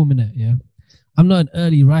to form in it, yeah. I'm not an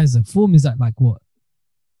early riser. Form is at like what,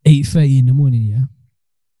 8:30 in the morning, yeah.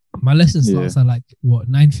 My lesson starts at like what,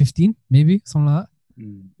 9:15 maybe, something like that.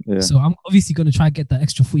 Yeah. So I'm obviously gonna try to get that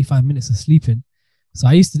extra 45 minutes of sleeping. So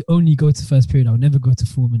I used to only go to first period. I would never go to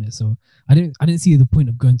form in it. So I didn't see the point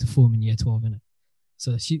of going to form in year 12 in it.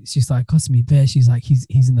 So she started cussing me bare. She's like, he's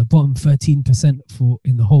in the bottom 13% for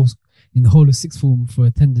in the whole of sixth form for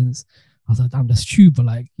attendance. I was like, damn, that's true, but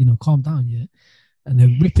like, calm down, yeah. And they're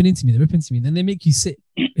ripping into me. Then they make you sit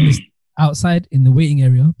outside in the waiting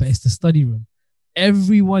area, but it's the study room.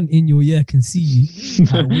 Everyone in your year can see you.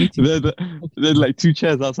 Waiting. There's like 2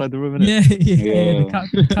 chairs outside the room, innit? Yeah.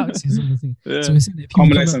 The couches and the thing. Yeah. So we're sitting there.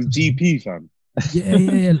 Coming like some GP, fam.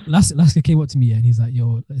 Yeah. Lasker came up to me and he's like,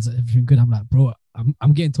 "Yo, is everything good?" I'm like, "Bro,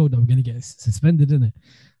 I'm getting told that we're gonna get suspended, innit?"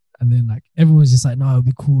 And then like everyone's just like, "No, it'll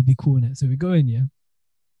be cool, innit?" So we go in, yeah,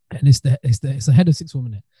 and it's the head of sixth form,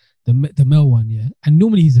 innit? The male one, yeah. And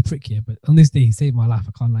normally he's a prick, yeah, but on this day he saved my life.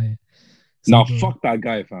 I can't lie. So Now fuck that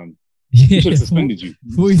guy, fam. Yeah, He should have suspended you.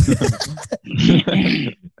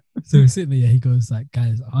 So we're sitting there, yeah, he goes like,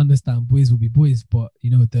 "Guys, I understand boys will be boys, but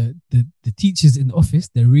the teachers in the office,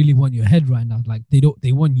 they really want your head right now. Like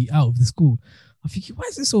they want you out of the school." I'm thinking, why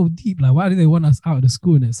is it so deep? Like, why do they want us out of the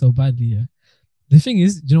school and it so badly? Yeah. The thing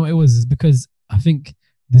is, do you know what it was? Is because I think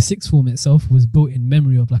the sixth form itself was built in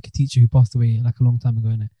memory of like a teacher who passed away like a long time ago,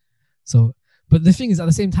 innit? So, but the thing is, at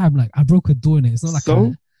the same time, like I broke a door in it. It's not like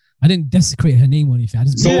I didn't desecrate her name or anything. I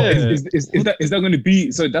just is that going to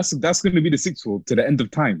be? So that's going to be the sixth form to the end of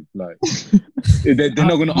time. Like they're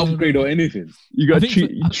not going to upgrade or anything. You got to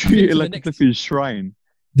treat it like it's a shrine.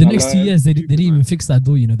 The next 2 years, they didn't even fix that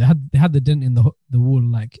door. They had the dent in the wall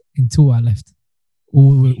like until I left.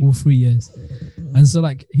 All 3 years, and so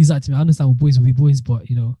like he's like to me, I understand boys will be boys, but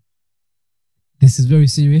this is very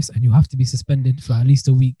serious, and you have to be suspended for at least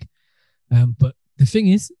a week. But the thing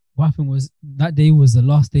is, what happened was that day was the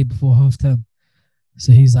last day before half term.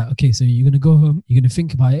 So he's like, okay, so you're going to go home, you're going to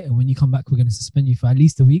think about it, and when you come back, we're going to suspend you for at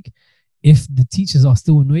least a week. If the teachers are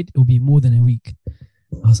still annoyed, it'll be more than a week.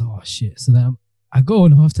 I was like, oh shit. So then I go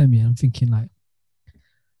on half term, and I'm thinking like,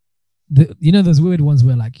 those weird ones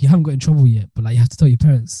where like you haven't got in trouble yet, but like you have to tell your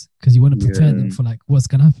parents because you want to prepare them for like what's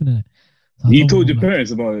going to happen in it. So you told your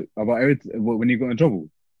parents about everything when you got in trouble?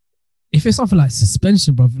 If it's something like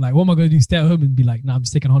suspension, bro, like what am I going to do? Stay at home and be like, nah, I'm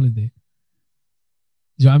just taking a holiday.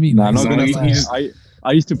 Do you know what I mean? Nah, I'm not gonna lie.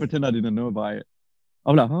 I used to pretend I didn't know about it.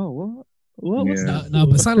 I'm like, oh, what? What's that? No,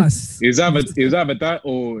 but sound like it was either that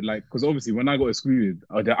or like, because obviously when I got excluded,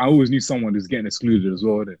 I always knew someone who's getting excluded as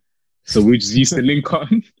well. So we just used to link up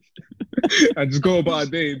and just go about a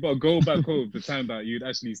day, but go back home the time that you'd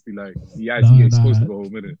actually be like, supposed to go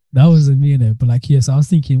home with it. That wasn't me in it, but like, yes, I was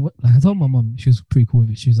thinking, I told my mom, she was pretty cool with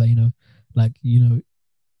it. She was like,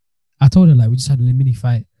 I told her like we just had a mini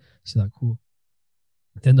fight. She's like, cool.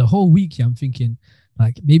 Then the whole week, I'm thinking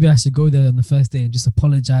like maybe I should go there on the first day and just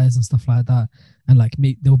apologize and stuff like that, and like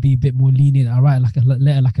maybe they'll be a bit more lenient. I write like a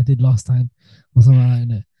letter like I did last time or something like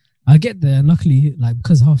that. I get there and luckily, like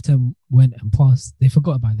because half term went and passed, they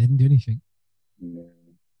forgot about it. They didn't do anything. Yeah.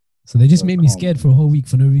 So they just made me scared for a whole week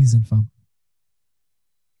for no reason, fam.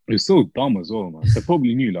 It's so dumb as well, man. They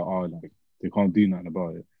probably knew like they can't do nothing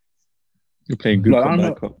about it. You're playing good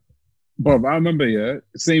cop. Bro, I remember,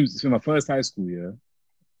 same for my first high school,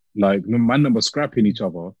 like man was scrapping each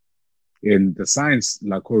other in the science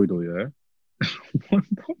like corridor,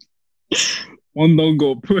 one dog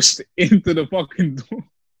got pushed into the fucking door.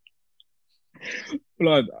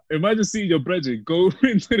 Blood, imagine seeing your brethren go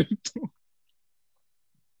into the door.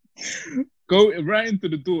 Go right into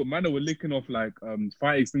the door. Man, they were licking off like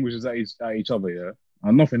fire extinguishers at each other,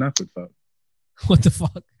 and nothing happened, fam. What the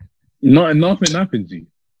fuck? Nothing happened, G.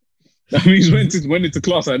 That means went into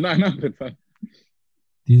class and nothing happened, fam.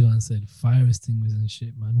 These ones said fire extinguishers and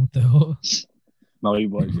shit, man. What the hell? No,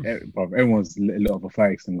 everyone's lit up a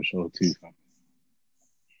fire extinguisher too, fam.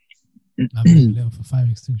 I've been lit off a fire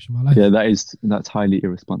extinguisher in my life. Yeah, that's highly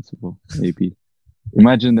irresponsible, maybe.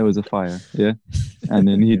 Imagine there was a fire, and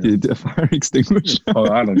then he did a fire extinguisher.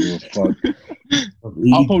 Oh, I don't give a fuck.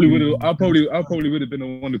 I probably would have been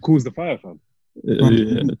the one that caused the fire, fam.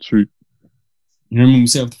 Yeah, true. You remember when we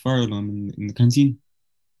set up the fire alarm in the canteen?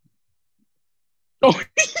 Oh,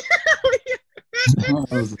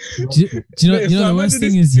 do you know the worst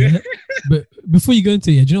thing is, but before you go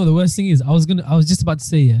into it, do you know what the worst thing is? I was just about to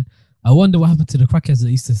say, I wonder what happened to the crackheads that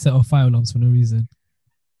used to set off fire alarms for no reason.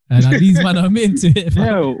 And at least, man, I'm into it.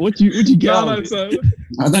 Yeah, what you get out of it?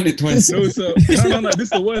 I've done it twice. No, this is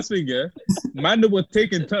the worst thing, Man, they were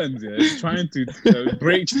taking turns, trying to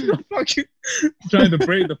break trying to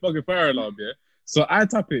break the fucking fire alarm, So I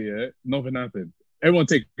tap it, nothing happened. Everyone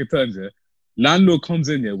taking turns, Landlord comes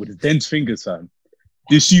in, with his dense fingers, fam.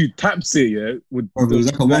 This shoe taps it, with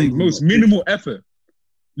the most minimal effort.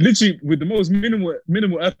 Literally, with the most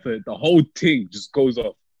minimal effort, the whole thing just goes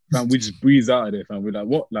off. Man, we just breeze out of there, fam. We're like,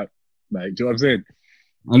 what? Like, do you know what I'm saying?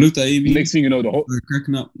 I looked at AB. Next thing you know, the whole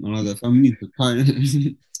cracking up. And I was like, fam, we need to fight.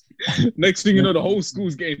 next thing you know, the whole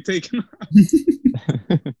school's getting taken.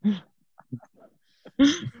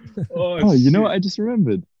 Oh, you know what I just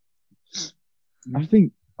remembered? I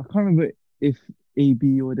can't remember if AB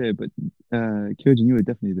you were there, but Kyojin, you were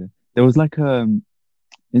definitely there. There was like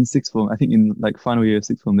in sixth form, I think in like final year of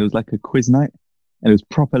sixth form, there was like a quiz night, and it was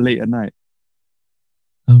proper late at night.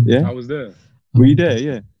 Yeah, I was there. Were you there?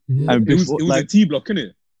 Yeah. And Before, it was like, a T block,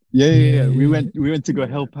 innit? Yeah. We went to go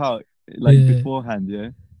help out like beforehand, yeah.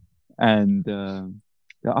 And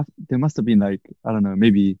there must have been like, I don't know,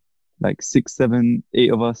 maybe like 6, 7,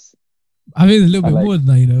 8 of us. I mean, a little bit more than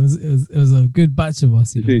that, you know. It was a good batch of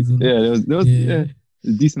us. You know? There was a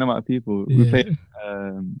decent amount of people. We played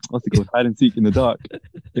what's it called, hide and seek in the dark.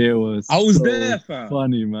 It was. I was there, fam.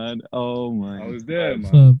 Funny, man. Oh my. I was there,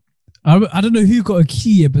 man. I don't know who got a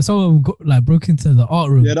key, but someone broke into the art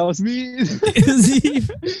room. Yeah, that was me.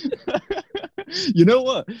 You know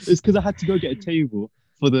what? It's because I had to go get a table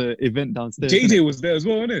for the event downstairs. JJ was there as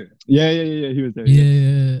well, wasn't it? Yeah, he was there.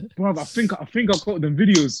 Yeah. Bro, I think I got the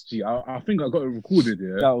videos. I think I got it recorded.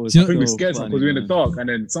 Yeah, that was. I think we scared them because we were in the dark, and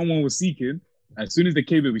then someone was seeking. As soon as they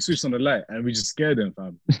came in, we switched on the light, and we just scared them,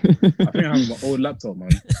 fam. I think I have my old laptop, man.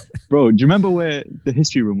 Bro, do you remember where the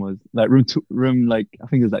history room was? Like room like I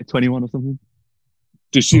think it was like 21 or something.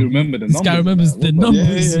 Does she remember the numbers? This guy remembers the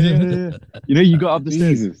numbers. Yeah. You know, you got up the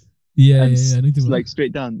stairs. Yeah. I need to like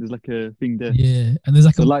straight down. There's like a thing there. Yeah, and there's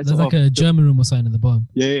like a German room or something at the bottom.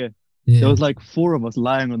 Yeah. There was like 4 of us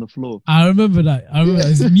lying on the floor. I remember that. It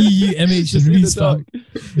was me, you, MH, and Reese.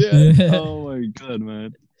 Yeah. Oh my god,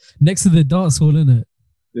 man. Next to the dance hall, innit?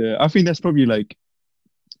 Yeah, I think that's probably like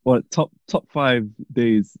top 5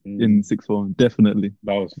 days in sixth form. Definitely.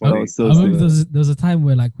 That was funny. That was so I remember there was a time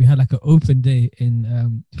where like we had like an open day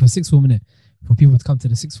in for sixth form, innit? For people to come to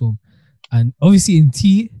the sixth form, and obviously in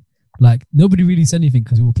T, like nobody really said anything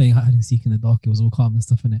because we were playing hide and seek in the dark. It was all calm and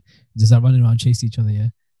stuff, innit? Just like running around chasing each other, yeah.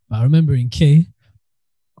 But I remember in K,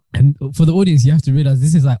 and for the audience, you have to realize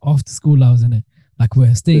this is like after school hours, innit? Like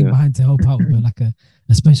we're staying behind to help out with like a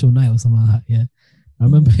special night or something like that, yeah. I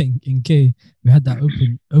remember in K, we had that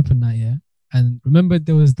open night, yeah. And remember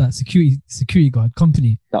there was that security guard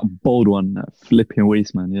company. That bold one, that flipping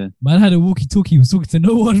waist man, yeah. Man had a walkie-talkie, he was talking to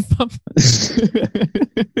no one, fam.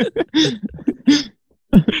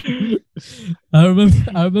 I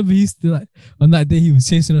remember he used to like, on that day he was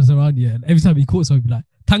chasing us around, yeah. And every time he caught someone, he'd be like,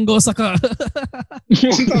 Tango Saka.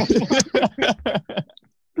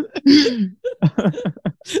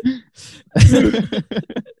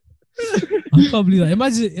 I can't believe that.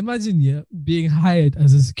 Imagine, yeah, being hired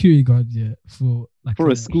as a security guard, yeah, for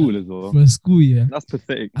a school as well. For a school, yeah. That's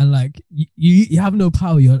pathetic. And like you have no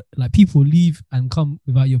power. You're like people leave and come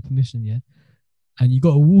without your permission, yeah. And you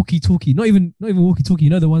got a walkie-talkie, not even walkie-talkie.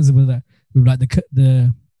 You know the ones with like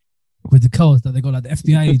the with the cars that they got like the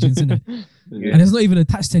FBI agents in it, and it's not even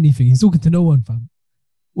attached to anything. He's talking to no one, fam.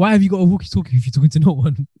 Why have you got a walkie-talkie if you're talking to no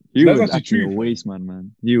one? He was actually a waste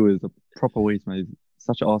man. He was a proper waste man. He's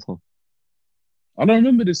such an asshole. I don't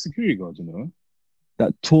remember the security guard, you know.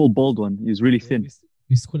 That tall, bald one. He was really thin. We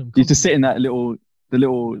used to call him. He used to sit in that little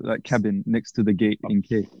like cabin next to the gate in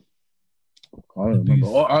K. I don't remember.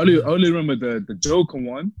 I only remember the Joker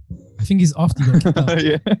one. I think he's after you got kicked out.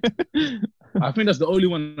 Yeah. I think that's the only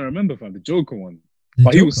one I remember from the Joker one.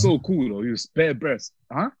 But he was so cool though. He was bare breast.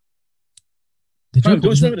 Huh? The Joker. Don't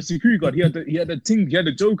you remember the security guard? He had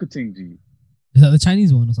the Joker thing, G. Is that the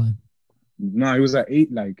Chinese one or something? No, he was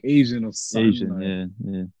like Asian or something. Asian,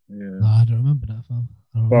 yeah. No, I don't remember that, fam.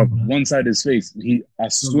 But one side of his face, I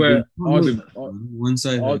swear, one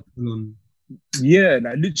side. Yeah,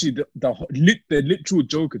 like literally the literal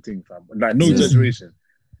Joker thing, fam. Like no exaggeration.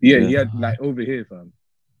 Yeah, he had like over here, fam.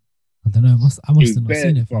 I don't know. I must have not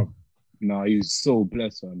seen it, fam. No, he was so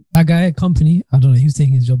blessed, fam. That guy at company, I don't know. He was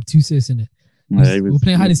taking his job too serious, innit? We were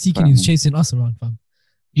playing hide and seek and he was chasing us around, fam.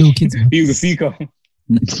 Little kids, man. He was a seeker.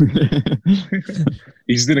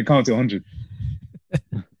 He just didn't count to 100.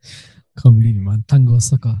 Can't believe it, man. Tango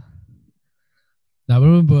Saka. Now,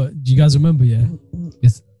 do you guys remember, yeah?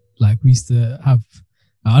 It's like we used to have,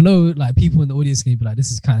 I know like people in the audience can be like,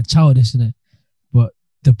 this is kind of childish, isn't it? But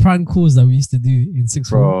the prank calls that we used to do in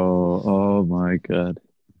sixth form. Bro, oh my God.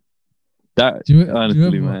 That,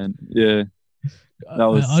 honestly, man. Yeah. That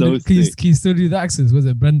was so sick. Can you still do the accents? Was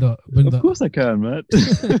it Brenda? Of course I can, man.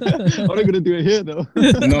 I'm not going to do it here, though.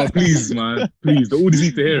 No, please, man. Please. The audience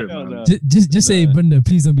need to hear it, man. Just say Brenda.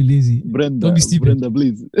 Please don't be lazy. Brenda. Don't be stupid. Brenda,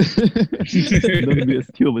 please. Don't be a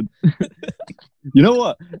stupid. You know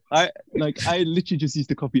what? I literally just used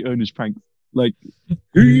to copy Ernest pranks. Like,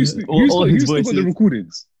 who used to got the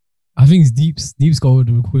recordings? I think it's Deep's got all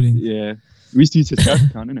the recording. Yeah. We used to use his Skype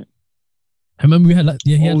account, innit? I remember we had like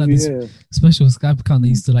he had like this special Skype account that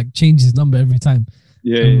used to like change his number every time.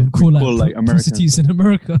 Yeah. And we'd call like prostitutes in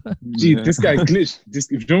America. Gee, this guy glitched. Do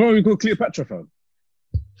you remember we called Cleopatra, fam?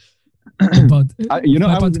 You know,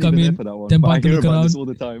 I wasn't come even there in, for that one, then but I Bant hear look about around. this all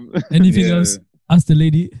the time. Anything else? Ask the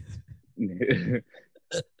lady.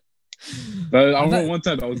 But I remember one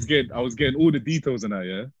time I was getting all the details in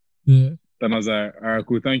that, yeah. Then I was like, all right,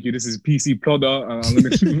 cool, thank you. This is PC Plodder.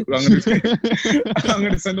 I'm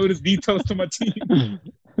gonna send all these details to my team.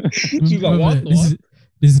 She was like, what?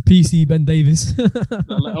 This is PC Ben Davis.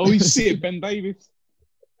 I'm like, oh shit, Ben Davis.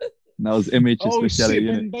 That was MH's speciality. Shit,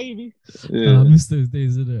 Ben Davis. Yeah. I miss those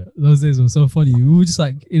days, innit? Those days were so funny. We were just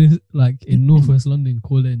like in Northwest London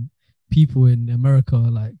calling people in America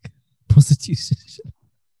like prostitutes.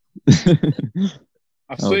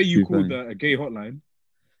 I swear you called a gay hotline.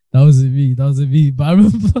 That was me. But I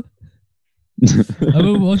remember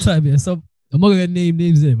one time, yeah. I'm not gonna name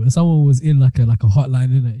names there, but someone was in like a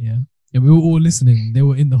hotline in it, yeah. And we were all listening. They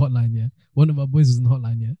were in the hotline, yeah. One of our boys was in the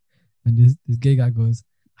hotline, yeah. And this gay guy goes,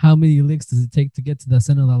 "How many licks does it take to get to the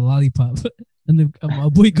center of the lollipop?" And my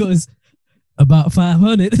boy goes, "About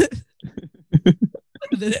 500."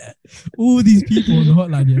 All these people on the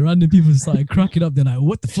hotline, yeah, random people started cracking up. They're like,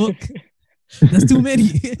 "What the fuck? That's too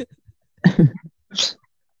many."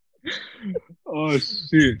 Oh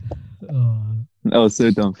shit! That was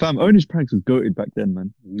so dumb. Fam, Onish Pranks was goated back then,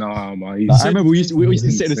 man. Nah, man. I remember we used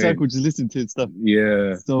to sit in a circle just listen to his stuff.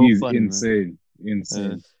 Yeah, so he's funny, insane.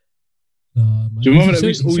 Insane. Do you remember that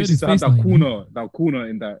we always used to have that corner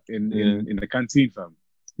in the canteen, fam?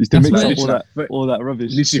 Used to mix up all that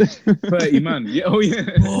rubbish. Literally 30 man. Yeah, oh yeah.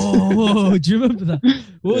 Oh, do you remember that?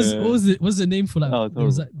 What was the name for that? It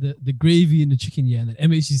was like the gravy and the chicken, yeah. And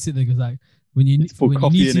then MH used to sit there because like when you need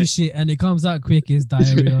to shit and it comes out quick, it's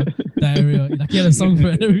diarrhea. Like he had a song for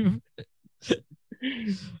it.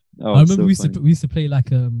 I remember we used to play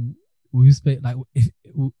like if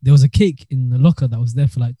there was a cake in the locker that was there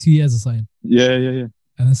for like 2 years or something. Yeah. And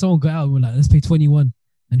then someone got out and we're like, let's play 21,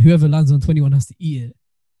 and whoever lands on 21 has to eat it.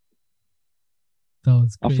 That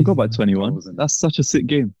was crazy, I forgot about 21. That's such a sick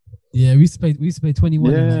game. Yeah, we used to play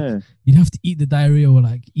 21. Yeah, and, like, you'd have to eat the diarrhea or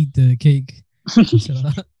like eat the cake.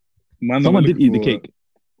 Someone did eat the cake.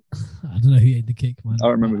 I don't know who ate the cake, man. I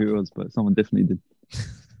don't remember who it was, but someone definitely did.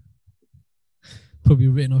 Probably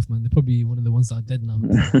written off, man. They're probably one of the ones that are dead now.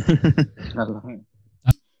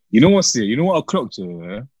 You know what's it? You know what I clocked to?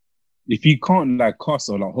 Yeah? If you can't like cuss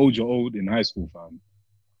or like hold your old in high school, fam,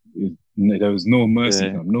 there was no mercy,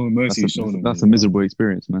 fam. No mercy shown. That's a miserable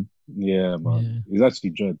experience, man. Yeah, man. Yeah. It's actually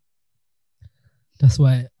dread. That's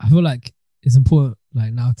why I feel like it's important,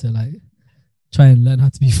 like now, to like try and learn how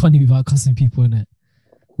to be funny without cussing people in it,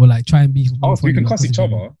 or like try and be. So we can cuss each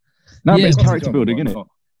other. No, but it's character building, isn't it?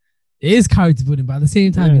 It is character building, but at the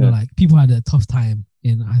same time, you know, like people had a tough time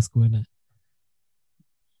in high school, innit?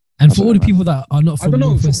 And for all the people that are not from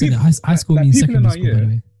Northwest, high school means secondary school, by the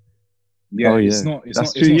way. Yeah, it's not.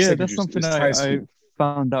 That's true. Yeah, that's something I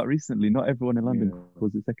found out recently. Not everyone in London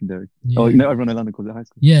calls it secondary. Yeah. Oh, not everyone in London calls it high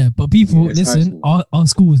school. Yeah, but people, listen, our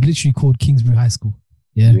school was literally called Kingsbury High School.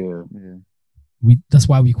 Yeah. That's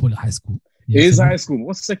why we call it high school. Yeah, it is high school.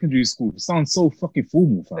 What's secondary school? It sounds so fucking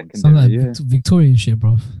formal, fam. Sounds like Victorian shit,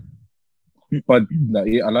 bro. But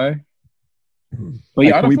I lie. But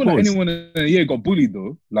yeah, I don't feel like anyone in a year got bullied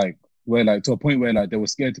though. Like where, like to a point where like they were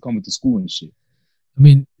scared to come into school and shit. I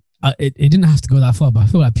mean, it didn't have to go that far, but I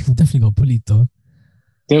feel like people definitely got bullied though.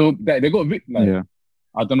 They got like,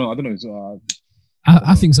 I don't know. So,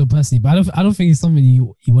 I think so personally, but I don't think it's something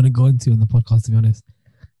you want to go into on the podcast, to be honest.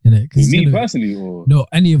 You know, me personally, or no,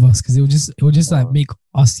 any of us, because it would just like make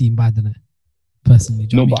us seem bad, innit? Personally,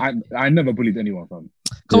 no, but I never bullied anyone, fam.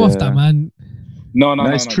 Come off that, man. No,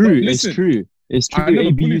 it's true. It's true. It's true.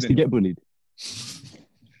 AB used to get bullied.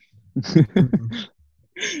 The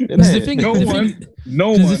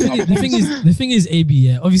thing is, AB,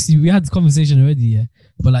 yeah. Obviously, we had this conversation already, yeah.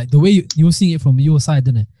 But like the way you're seeing it from your side,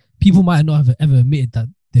 innit? People might not have ever admitted that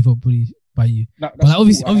they felt bullied by you. But like,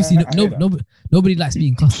 obviously, nobody likes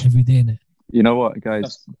being cussed every day, innit? You know what,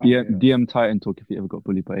 guys? DM TitanTalk if you ever got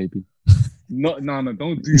bullied by AB. No,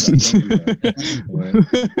 don't do that.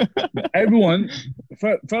 Everyone,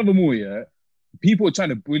 furthermore, yeah, people are trying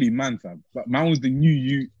to bully man, fam. But man was the new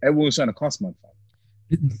you. Everyone's trying to cuss man, fam.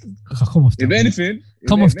 Come off that. If anything,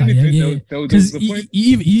 yeah. Because he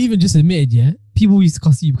even just admitted, yeah, people used to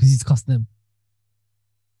cuss you because he used to cuss them.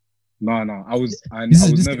 No, I was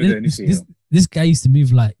never there anything. This guy used to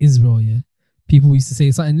move like Israel, yeah. People used to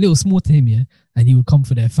say something little small to him, yeah, and he would come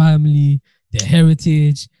for their family, their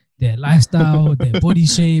heritage, their lifestyle, their body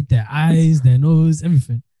shape, their eyes, their nose,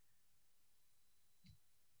 everything.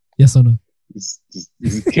 Yes or no? It's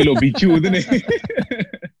kill or be killed, isn't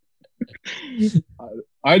it?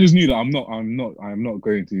 I just knew that I'm not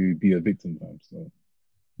going to be a victim, fam. So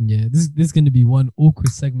yeah, this is going to be one awkward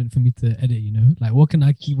segment for me to edit. You know, like what can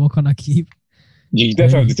I keep? What can I keep? You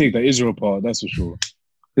definitely have to take the Israel part. That's for sure.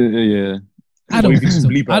 Yeah. I don't think so.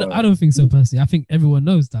 I don't think so personally. I think everyone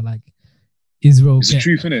knows that like Israel it's the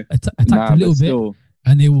truth, innit? Attacked a little bit,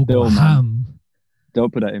 and they will go ham.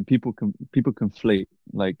 Don't put that in. People conflate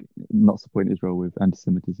like not supporting Israel with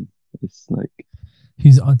anti-Semitism. It's like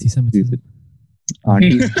who's anti-Semitism? I'm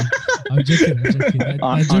joking.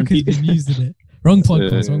 That joke has been used in it. Wrong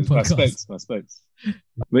podcast. Respects.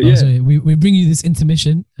 But yeah, sorry, we bring you this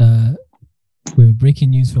intermission. With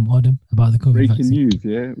breaking news from Adam about the COVID vaccine. News,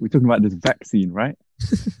 yeah. We're talking about this vaccine, right?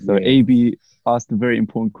 So AB asked a very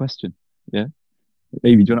important question. Yeah.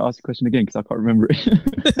 AB, do you want to ask the question again? Because I can't remember it.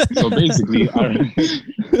 So basically,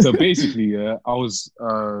 I was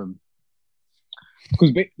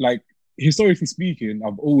because like historically speaking,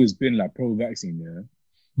 I've always been like pro-vaccine, yeah.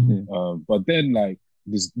 Mm-hmm. But then like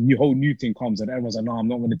this whole new thing comes and everyone's like, no, I'm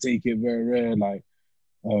not going to take it. Very rare. Like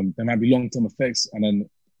there might be long-term effects, and then.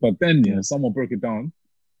 But then, someone broke it down,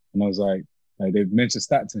 and I was like they mentioned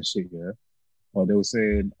stats and shit, yeah. Or they were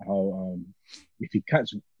saying how if you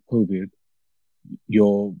catch COVID,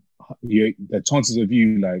 the chances of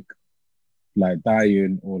you like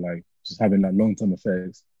dying or like just having like long-term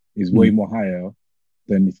effects is way more higher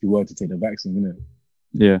than if you were to take the vaccine, isn't it?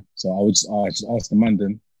 Yeah. So I just asked the man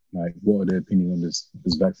then, like, what are their opinions on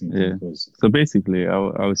this vaccine? Yeah. So basically,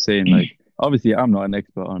 I was saying like, obviously, I'm not an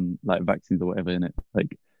expert on like vaccines or whatever in it,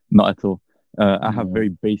 like. Not at all. I have very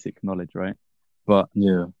basic knowledge, right? But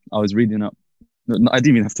I was reading up. I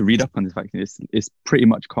didn't even have to read up on this vaccine. It's pretty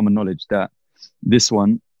much common knowledge that this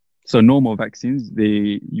one. So normal vaccines,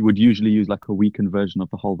 you would usually use like a weakened version of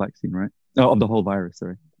the whole vaccine, right? Of the whole virus,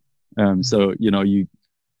 sorry. So you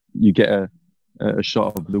get a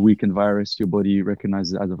shot of the weakened virus, your body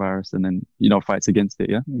recognizes it as a virus, and then fights against it.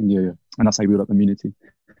 Yeah. And that's how you build up immunity.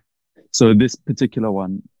 So this particular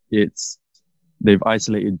one, they've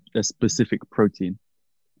isolated a specific protein,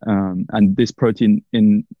 and this protein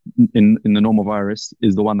in the normal virus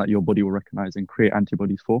is the one that your body will recognize and create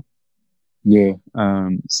antibodies for. Yeah.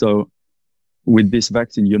 So with this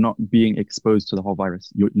vaccine, you're not being exposed to the whole virus.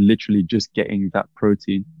 You're literally just getting that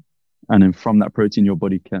protein, and then from that protein, your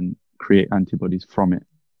body can create antibodies from it.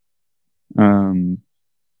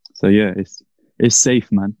 So yeah, it's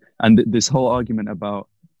safe, man. And this whole argument about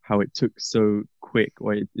how it took so quick,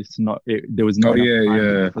 or it's not. There was no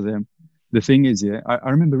time for them. The thing is, I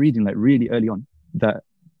remember reading like really early on that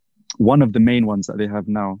one of the main ones that they have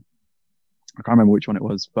now, I can't remember which one it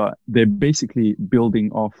was, but they're basically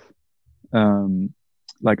building off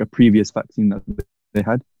like a previous vaccine that they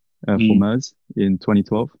had for MERS in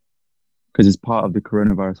 2012, because it's part of the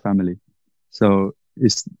coronavirus family. So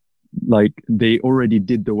it's like they already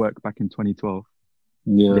did the work back in 2012.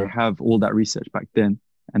 Yeah, they have all that research back then,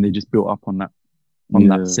 and they just built up on that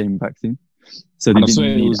same vaccine. So they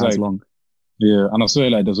didn't need as long. Yeah, and I swear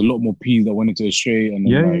like there's a lot more P's that went into Australia, and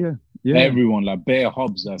then, everyone like bare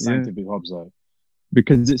hubs, like scientific hubs, like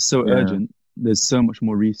because it's so urgent. There's so much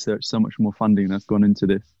more research, so much more funding that's gone into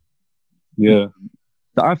this. Yeah,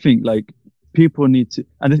 that I think like people need to,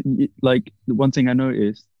 and like one thing I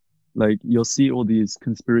noticed, like you'll see all these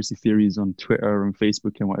conspiracy theories on Twitter and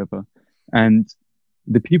Facebook and whatever, and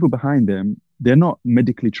the people behind them, they're not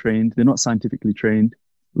medically trained, they're not scientifically trained.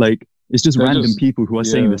 Like it's just random people who are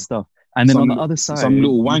saying this stuff. And then on the other side, some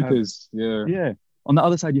little wankers. On the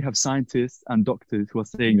other side, you have scientists and doctors who are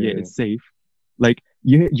saying, it's safe. Like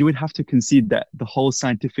you would have to concede that the whole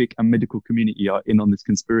scientific and medical community are in on this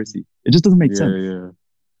conspiracy. It just doesn't make sense.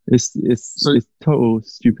 It's total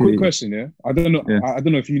stupidity. Quick question, I don't know. I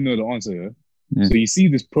don't know if you know the answer. So you see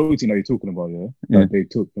this protein that you're talking about, that they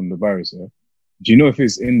took from the virus. Do you know if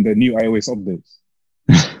it's in the new iOS updates?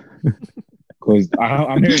 Because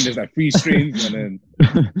I'm hearing there's like 3 strains, and then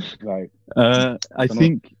like I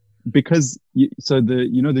think because the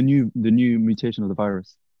new mutation of the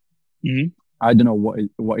virus. I don't know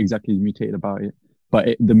what exactly is mutated about it,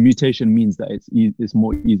 but the mutation means that it's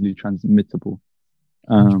more easily transmissible.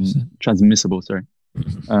 Sorry.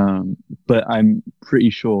 But I'm pretty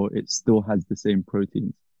sure it still has the same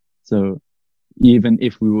proteins. So even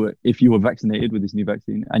if you were vaccinated with this new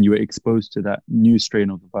vaccine and you were exposed to that new strain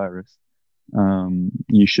of the virus,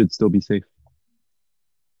 you should still be safe.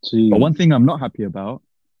 But one thing I'm not happy about,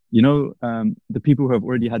 the people who have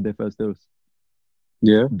already had their first dose,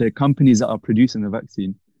 the companies that are producing the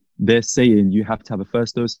vaccine, they're saying you have to have a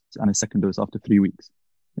first dose and a second dose after 3 weeks.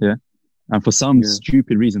 Yeah. And for some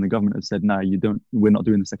stupid reason, the government have said, nah, we're not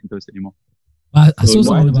doing the second dose anymore. I saw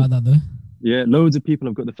something about that though. Yeah, loads of people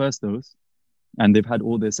have got the first dose and they've had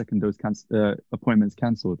all their second dose appointments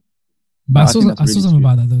cancelled. But I saw something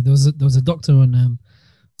about that though. There was a doctor on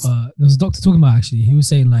there was a doctor talking about, actually, he was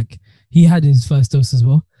saying like he had his first dose as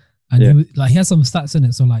well, and he had some stats in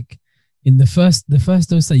it. So like in the first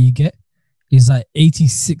dose that you get is like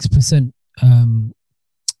 86%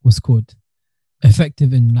 what's called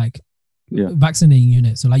effective in like vaccinating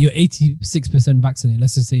unit. So like you're 86% vaccinated,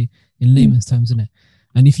 let's just say in layman's terms, innit?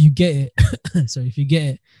 And if you get it if you get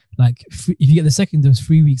it like if you get the second dose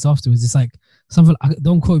 3 weeks afterwards, it's like something,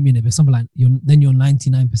 don't quote me in it, but something like you're 99%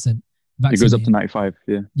 vaccinated. It goes up to 95,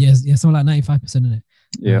 yeah, something like 95% in it.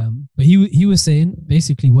 Yeah. But he was saying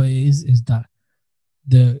basically what it is that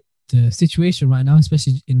the situation right now,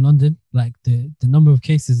 especially in London, like the number of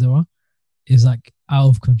cases there are is like out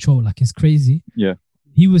of control. Like it's crazy. Yeah.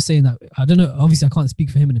 He was saying that, I don't know, obviously I can't speak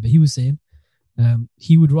for him in it, but he was saying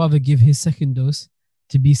he would rather give his second dose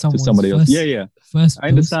to be somebody else. First I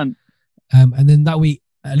understand. Dose, and then that way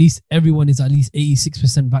at least everyone is at least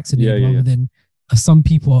 86% vaccinated rather than some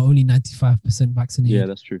people are only 95% vaccinated. Yeah,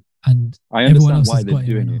 that's true. And I understand why they're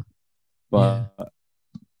doing it. But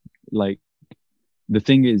like the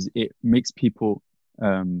thing is, it makes people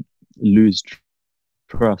lose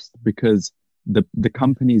trust because the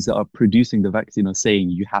companies that are producing the vaccine are saying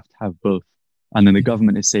you have to have both. And then the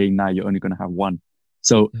government is saying, nah, you're only going to have one.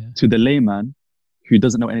 So to the layman who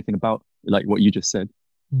doesn't know anything about like what you just said,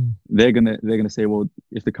 they're gonna say, well,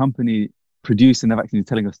 if the company producing the vaccine is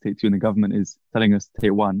telling us to take two and the government is telling us to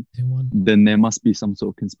take one, then there must be some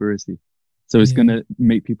sort of conspiracy. So it's gonna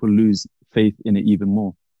make people lose faith in it even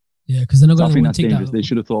more. Yeah, because they're not gonna want to take dangerous. that. They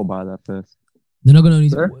should have thought about that first. They're not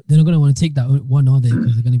gonna want to take that one, are they?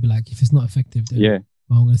 Because they're gonna be like, if it's not effective, then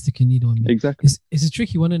I'm gonna stick a needle on me. Exactly. It's a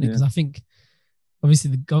tricky one, isn't it? Because I think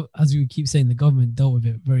obviously as we keep saying, the government dealt with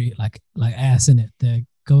it very like ass, in it. The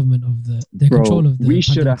government of the control of the. We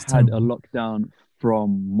should have had a lockdown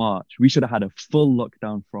from March. We should have had a full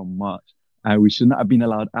lockdown from March, and we should not have been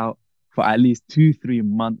allowed out for at least 2-3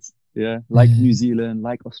 months. Yeah, New Zealand,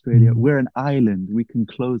 like Australia, we're an island. We can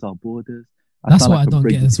close our borders. That's what I don't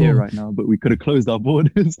get as well. Right now, but we could have closed our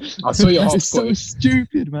borders. I saw your It's so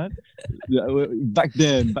stupid, man. Back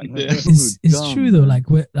then. It's true though. Like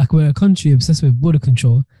we're a country obsessed with border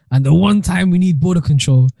control, and the one time we need border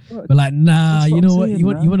control, we're like, nah. You know what? You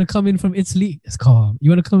want to come in from Italy? It's calm.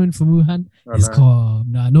 You want to come in from Wuhan? It's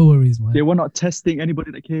calm. Nah, no worries, man. They were not testing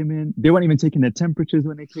anybody that came in. They weren't even taking their temperatures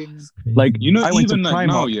when they came in. Like I went to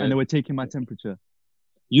Primark and they were taking my temperature.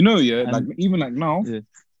 Like even like now. Yeah.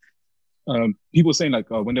 People saying like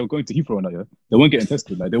when they were going to Heathrow and that, they weren't getting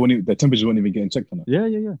tested. Like their temperatures weren't even getting checked on that.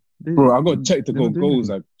 Yeah. Bro, I got checked to go goals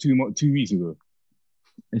like 2 weeks ago.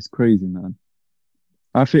 It's crazy, man.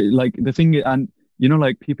 I feel like the thing, and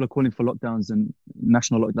like people are calling for lockdowns and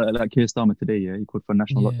national lockdown. Like Keir Starmer today, he called for a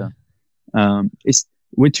national lockdown.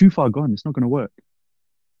 We're too far gone. It's not going to work.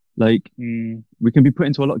 Like we can be put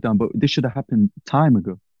into a lockdown, but this should have happened time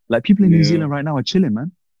ago. Like people in New Zealand right now are chilling,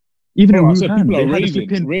 man. Even in Wuhan,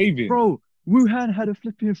 they had raving. Bro, Wuhan had a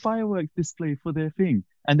flipping fireworks display for their thing,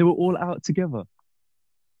 and they were all out together.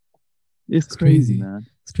 It's crazy, man.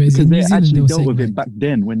 It's crazy. Because they actually dealt with it back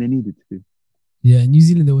then when they needed to. Yeah, in New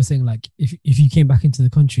Zealand they were saying like if you came back into the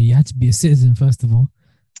country, you had to be a citizen first of all.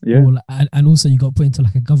 Yeah. And also you got put into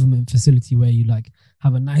like a government facility where you like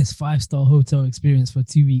have a nice 5-star hotel experience for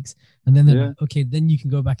 2 weeks, and then they're like, okay, then you can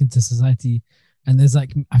go back into society. And there's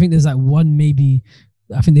like, I think there's like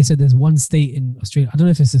I think they said there's one state in Australia. I don't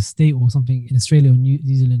know if it's a state or something in Australia or New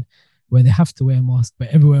Zealand where they have to wear a mask, but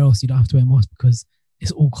everywhere else you don't have to wear a mask because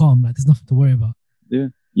it's all calm. Like there's nothing to worry about. Yeah,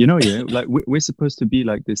 like we're supposed to be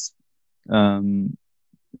like this,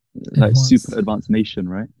 like super advanced nation,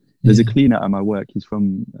 right? There's a cleaner at my work. I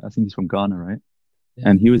think he's from Ghana, right? Yeah.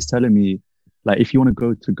 And he was telling me, like, if you want to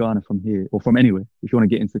go to Ghana from here or from anywhere, if you want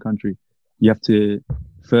to get into the country, you have to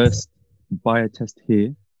first buy a test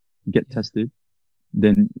here, get tested.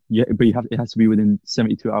 Then it has to be within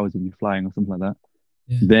 72 hours of you flying or something like that.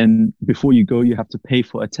 Yeah. Then before you go, you have to pay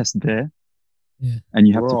for a test there. Yeah. And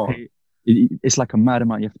you have to pay. It's like a mad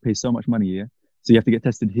amount. You have to pay so much money. Yeah. So you have to get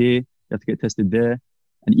tested here. You have to get tested there.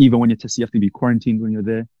 And even when you're tested, you have to be quarantined when you're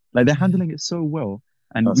there. Like they're handling it so well.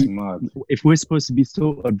 And if we're supposed to be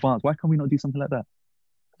so advanced, why can't we not do something like that?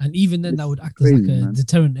 And even then, that would act as like a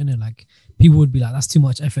deterrent, innit? Like people would be like, that's too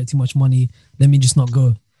much effort, too much money. Let me just not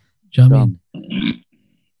go. Do you know what I mean?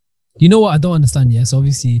 You know what I don't understand? Yeah, so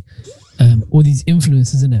obviously, all these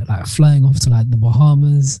influencers, in it, like flying off to like the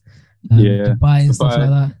Bahamas Dubai and stuff like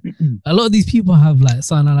that. A lot of these people have like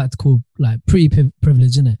something I like to call like pretty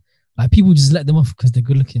privilege, innit? Like people just let them off because they're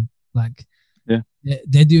good looking. Like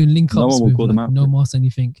they're doing link ups with like, no mask or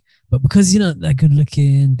anything. But because they're good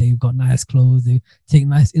looking, they've got nice clothes, they take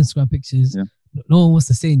nice Instagram pictures. Yeah. No one wants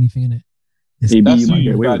to say anything, innit? AB, you might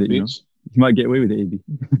get away with it, bitch. You might get away with it, AB.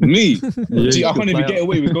 Me? Gee, I can't even get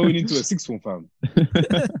away with going into a sixth form, fam.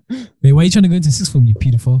 Wait, why are you trying to go into sixth form, you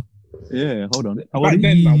pedophile? Yeah, hold on. Back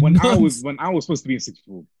then, man, when I was supposed to be in sixth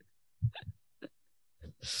form.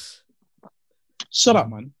 Shut up,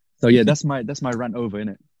 man. So yeah, that's my rant over,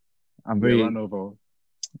 innit? I'm very rant over.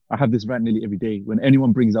 I have this rant nearly every day. When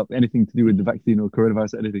anyone brings up anything to do with the vaccine or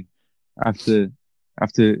coronavirus or anything, I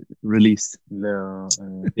have to release. Yeah,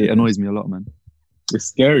 it annoys me a lot, man. It's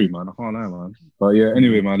scary, man. I can't lie, man. But yeah,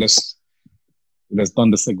 anyway, man, let's done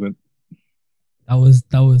the segment. That was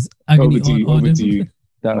agony over to you.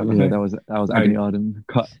 That was agony Arden.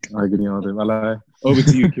 Cut. Agony Arden. I lie. Over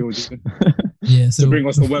to you, Kyoji. Yeah, so to bring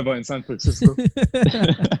us the weather in San Francisco.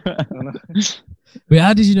 Wait,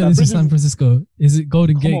 how did you know this is San Francisco? Is it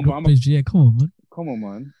Golden Gate Bridge? Yeah, come on, man. Come on,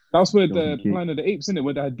 man. That's where the Planet of the Apes, innit?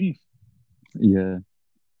 Where they had beef. Yeah.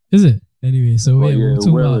 Is it? Anyway, so we're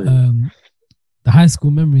talking about the high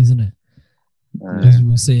school memories, innit? As we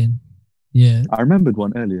were saying. Yeah. I remembered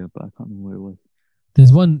one earlier, but I can't remember what it was.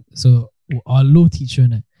 There's one, so our law teacher,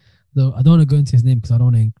 innit? Though I don't want to go into his name because I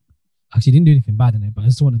don't want to. Actually, he didn't do anything bad in it, but I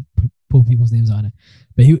just want to pull people's names out in it.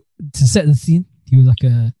 But to set the scene, he was like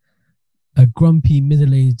a grumpy,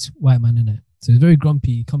 middle-aged white man in it. So he was very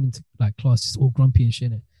grumpy. He'd come into like class, just all grumpy and shit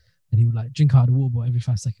in it. And he would like drink out of the water bottle every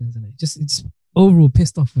 5 seconds in it. Just overall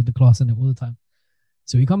pissed off with the class in it all the time.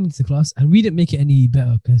 So we come into class and we didn't make it any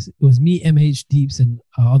better because it was me, MH, Deeps, and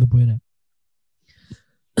our other boy in it.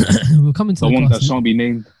 We're coming to the one class. That shan't be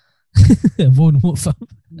named. Voldemort, fam.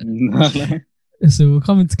 So we'll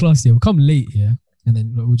come into class, we'll come late, and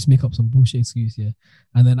then we'll just make up some bullshit excuse,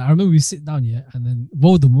 and then I remember we sit down, and then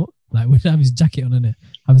Voldemort, like, would have his jacket on, innit?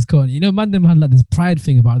 Have his coat on. Man, them had like this pride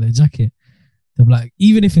thing about their jacket. They'll be like,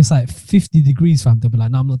 even if it's like 50 degrees, fam, they'll be like,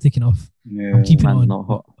 no, I'm not taking it off. I'm keeping it on. Not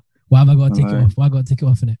hot. Why have I got to take it off? Why have I got to take it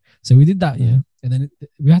off, innit? So we did that, and then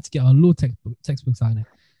we had to get our law textbooks out, innit?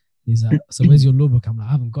 He's like, so where's your law book? I'm like,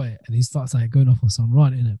 I haven't got it. And he starts like going off on some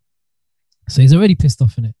rant, innit? So he's already pissed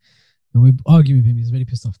off, innit? And we argue with him, he's really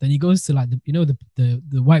pissed off. Then he goes to like the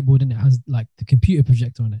whiteboard, and it has like the computer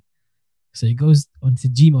projector on it. So he goes onto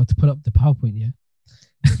Gmail to put up the PowerPoint,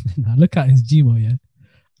 And I look at his Gmail,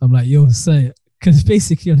 I'm like, yo, sir, because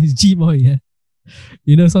basically on his Gmail,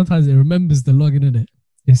 sometimes it remembers the login in it.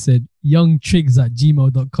 It said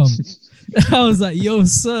youngtriggs@gmail.com. I was like, yo,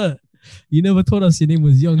 sir, you never told us your name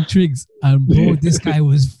was Young Triggs. And bro, this guy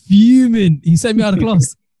was fuming. He sent me out of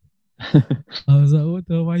class. I was like, what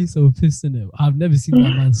the hell? Why are you so pissed in it? I've never seen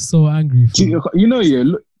that man so angry.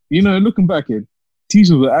 Looking back at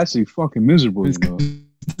teachers were actually fucking miserable. They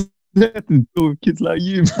have to deal with kids like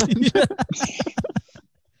you, man.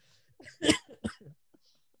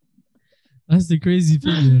 That's the crazy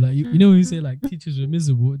thing, like when you say like teachers were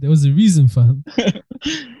miserable, there was a reason for him.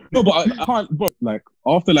 No, but I can't. But like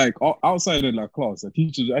after like outside of like class, the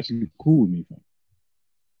teachers were actually cool with me, fam.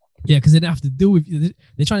 Yeah, because they don't have to deal with you.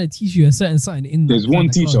 They're trying to teach you a certain something in. There's one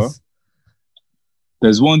teacher. Class.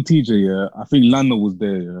 There's one teacher. I think Lando was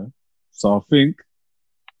there. So I think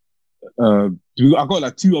I got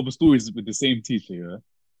like 2 other stories with the same teacher.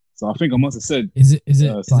 So I think I must have said. Is it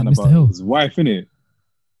Mr. Hill? His wife, innit?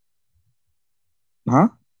 Huh?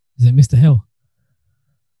 Is it Mr. Hill?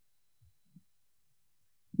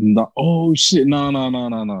 No. Oh shit!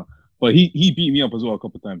 No. But he beat me up as well a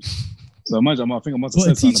couple of times. So imagine, I think I must have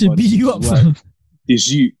said something about beat you up, fam? Did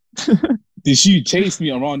she chase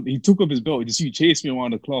me around? He took off his belt. Did she chase me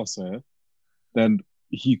around the class, Then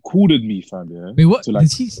he called me, fam, Wait, what? So, like, I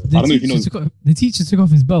don't know if you know. The teacher took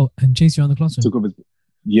off his belt and chased you around the classroom? Took off his...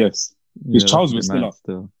 Yes. His trousers were still up.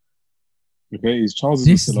 Still. Okay, his trousers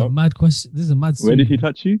were still up. This is a mad question. This is a mad story. Where did he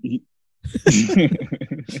touch you?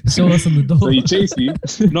 Show us on the door. So he chased me.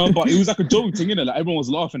 No, but it was like a joke thing, innit? Like everyone was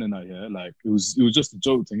laughing in that, Like it was just a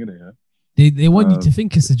joke thing, innit? They want you to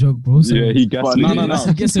think it's a joke, bro. So he gassed me. No.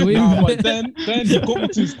 He gets away with it. But then he got me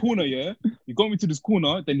to his corner, He got me to this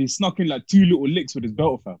corner, then he snuck in like 2 little licks with his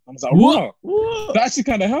belt, fam. I was like, what? That actually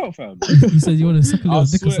kind of helped, fam. He said you want to suck a little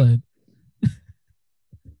dick aside.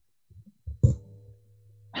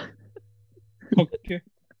 Okay.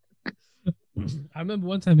 I remember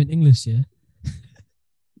one time in English,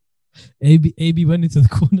 AB went into the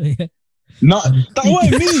corner, No, that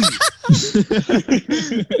wasn't me.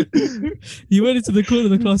 He went into the corner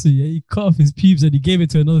of the classroom, he cut off his pubes and he gave it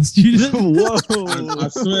to another student. Whoa. I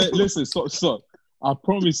swear, listen, stop. I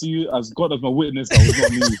promise you, as God as my witness, that was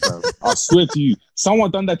not me, fam. I swear to you,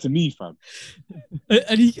 someone done that to me, fam.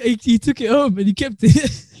 And he took it home and he kept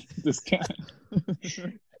it. This cat.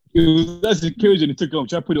 It was that security and he took it home.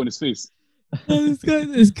 Tried to put it on his face.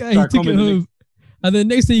 This guy, he took it home. And then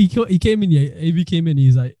next day he came in here. AB came in.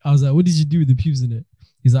 He's like, I was like, what did you do with the pubes in it?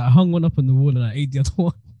 He's like, I hung one up on the wall and I ate the other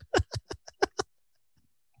one.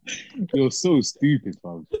 It was so stupid,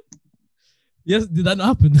 fam. Yes, did that not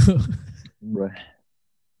happen though? Right.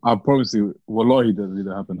 I promise you, wallahi, that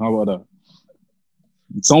didn't happen. How about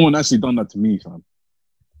that? Someone actually done that to me, fam.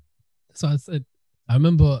 So I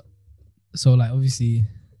remember, so like obviously,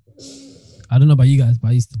 I don't know about you guys,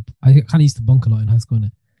 but I kind of used to bunk a lot in high school,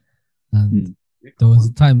 innit? And there was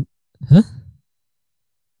a time, huh?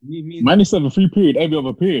 Mine used to have a free period every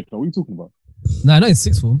other period. What are you talking about? Nah, not in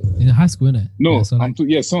sixth form, in high school, innit? No, yeah, so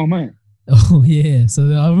like, so am I. Oh yeah, so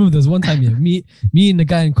I remember there was one time, yeah, me and the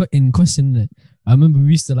guy in question, innit? I remember we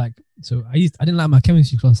used to like, so I didn't like my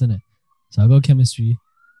chemistry class, innit? So I go chemistry,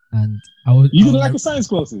 and You didn't like the science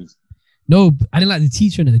classes? No, I didn't like the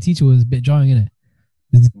teacher, innit? The teacher was a bit jarring, innit?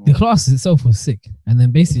 The class itself was sick, and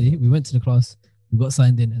then basically we went to the class, we got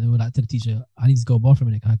signed in, and then we were like to the teacher, I need to go to the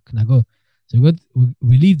bathroom, innit? Can I go? So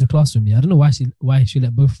we leave the classroom. Yeah, I don't know why she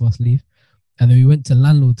let both of us leave, and then we went to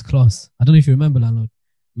landlord's class. I don't know if you remember landlord.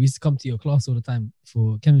 We used to come to your class all the time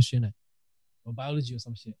for chemistry, innit? Or biology or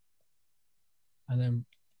some shit. And then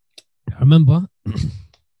I remember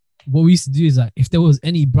what we used to do is like, if there was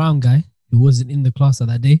any brown guy who wasn't in the class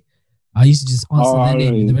that day, I used to just answer their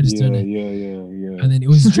name in the register. Yeah. And then it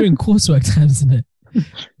was during coursework times, innit?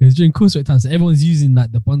 It was during coursework times. So everyone's using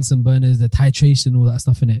like the Bunsen burners, the titration, all that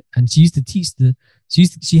stuff in it. And she used to teach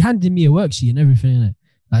she handed me a worksheet and everything in it.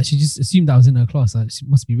 Like she just assumed I was in her class. Like she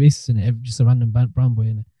must be racist in it, just a random brown boy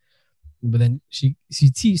in it. But then she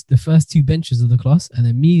teached the first two benches of the class, and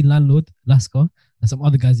then me, landlord, Lasker, and some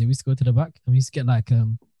other guys. Yeah, we used to go to the back and we used to get like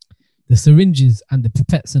the syringes and the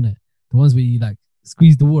pipettes in it, the ones where you like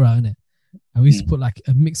squeeze the water out in it. And we used to put like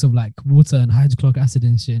a mix of like water and hydrochloric acid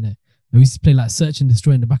and shit in it. And we used to play like search and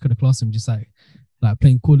destroy in the back of the classroom, just like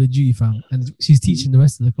playing Call of Duty, fam. And she's teaching the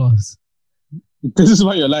rest of the class. This is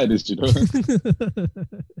why you're like this, you know.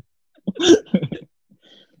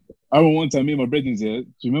 I remember one time, me and my brethren here. Do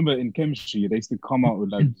you remember in chemistry they used to come out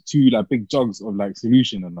with like two like big jugs of like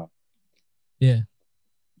solution and that? Yeah. Do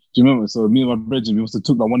you remember? So me and my brethren, we must have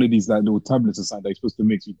took like one of these like little tablets or something that you're supposed to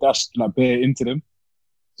mix. We dashed like bare into them.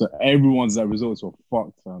 So everyone's results were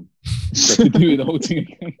fucked, fam. So to do the whole thing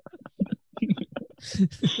again.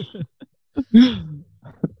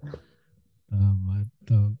 Oh my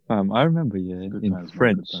God. I remember, in times,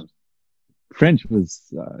 French. French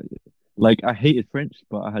was like, I hated French,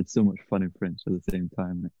 but I had so much fun in French at the same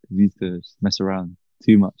time. We used to just mess around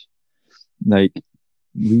too much. Like,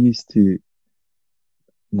 we used to,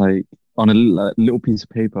 like, on a little piece of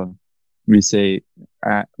paper, we say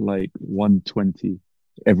at like 1:20,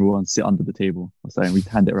 everyone sit under the table or something. We'd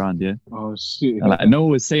hand it around, yeah. Oh shit! And like, no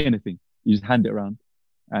one would say anything. You just hand it around,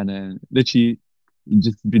 and then literally, you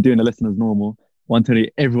just be doing a lesson as normal. 1:20,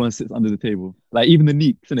 everyone sits under the table. Like even the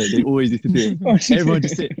neeks, innit? They always used to do it. Everyone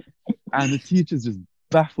just sit, and the teacher's just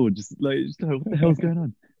baffled, just like what the hell's going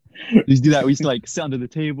on? We used to do that. We used to like sit under the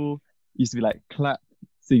table. Used to be like clap,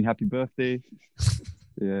 sing happy birthday.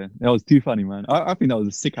 Yeah, that was too funny, man. I think that was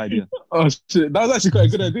a sick idea. Oh shit, that was actually quite a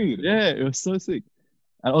good idea. Yeah, it was so sick.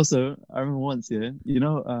 And also, I remember once,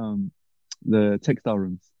 the textile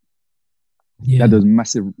rooms. Yeah. They had those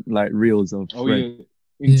massive like reels of thread.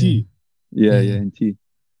 In tea. Yeah, in tea.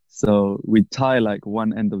 So we'd tie like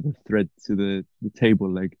one end of the thread to the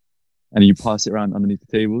table leg, and you pass it around underneath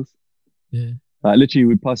the tables. Yeah. Literally,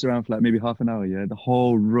 we'd pass it around for like maybe half an hour. Yeah, the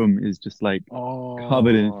whole room is just like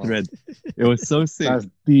covered in thread. It was so sick. That's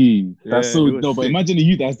deep. That's so no. But imagine the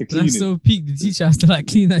youth that has to clean That's it. so peak. The teacher has to like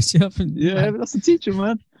clean that shit up. And, but that's the teacher,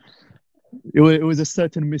 man. It was a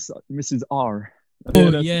certain Mrs. R.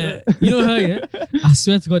 Oh yeah, you know her, yeah. I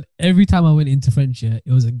swear to God, every time I went into French, yeah,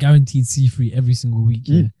 it was a guaranteed C3 every single week.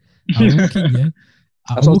 Yeah, I would walk in, yeah. That's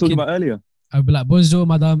what I was talking about earlier. I'd be like, "Bonjour,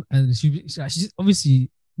 madame," and she just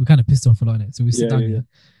obviously we kind of pissed off a lot on it, so we sit down here,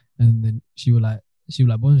 and then she would like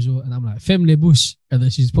bonjour, and I'm like femme les bouches, and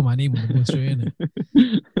then she just put my name on the board straight in it.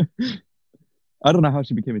 I don't know how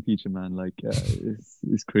she became a teacher, man. Like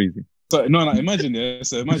it's crazy. So no, imagine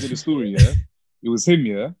imagine the story. Yeah, it was him.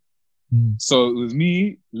 Yeah. So it was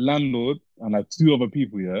me, landlord, and like two other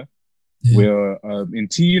people. Yeah. We're in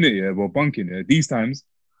T unit. Yeah, we're bunking. Yeah, these times,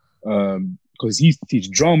 because he used to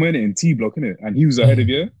teach drama in T block, innit, and he was ahead of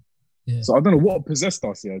year. Yeah. So I don't know what possessed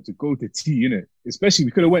us here to go to T, innit. Especially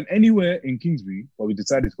we could have went anywhere in Kingsbury, but we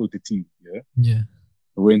decided to go to T. Yeah. Yeah.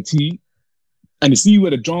 We're in T, And you see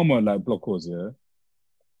where the drama like block was,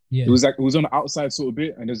 Yeah. It was on the outside sort of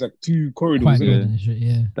bit, and there's like 2 corridors. Quite good and shit,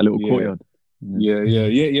 yeah. That little courtyard.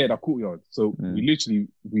 Yeah, that courtyard. So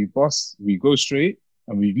we go straight,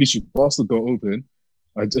 and we literally bust the door open.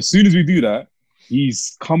 As soon as we do that,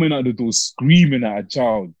 he's coming out the door screaming at a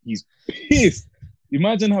child. He's pissed.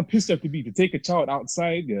 Imagine how pissed you have to be to take a child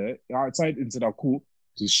outside into that court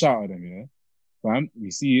to shout at them, Fam,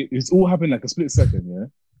 we see it. It's all happened like a split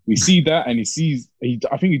second, We see that, and I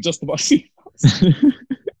think he just about sees us.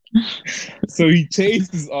 So he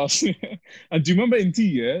chases us. And do you remember in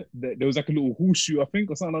T, that there was like a little horseshoe, I think,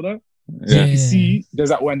 or something like that? So you can see, there's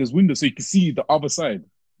that one, there's window, so you can see the other side.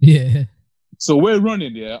 Yeah. So we're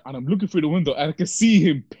running, and I'm looking through the window, and I can see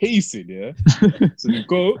him pacing, So we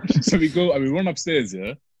go, and we run upstairs,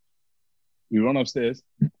 We run upstairs,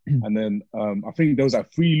 and then I think there was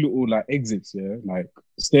like 3 little like exits, like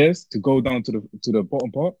stairs to go down to the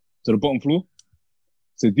bottom part, to the bottom floor.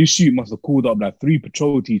 So this shoot must have called up like 3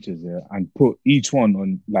 patrol teachers, and put each one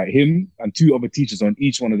on, like him and 2 other teachers on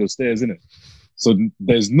each one of those stairs, innit? So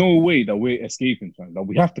there's no way that we're escaping, fam. Like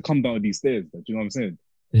we have to come down these stairs. Do you know what I'm saying?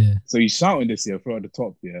 Yeah. So he's shouting this throughout the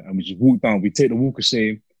top, and we just walk down. We take the walk of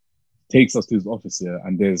shame, takes us to his office,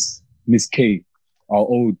 and there's Miss K, our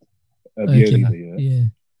old leader, Yeah.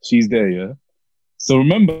 She's there, So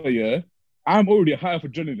remember, I'm already high off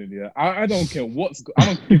adrenaline, I don't care I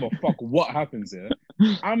don't give a fuck what happens,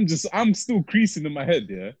 I'm still creasing in my head,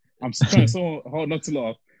 I'm trying so hard not to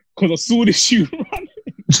laugh because I saw this shoe running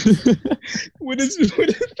with his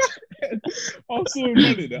head. I saw him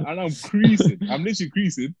running, and I'm creasing. I'm literally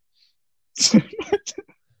creasing.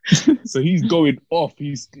 So he's going off.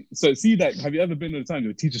 So see that? Have you ever been at a time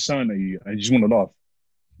your teacher's shouting at you and you just want to laugh?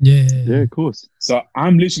 Yeah, of course. So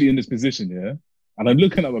I'm literally in this position, and I'm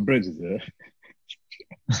looking at my bridges,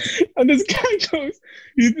 and this guy goes,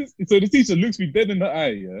 so the teacher looks me dead in the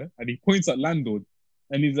eye, and he points at landlord,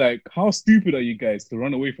 and he's like, "How stupid are you guys to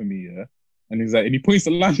run away from me?" And he's like, and he points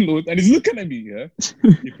to landlord, and he's looking at me,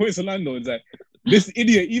 He points to landlord, and he's like, "This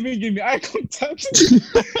idiot even gave me eye contact."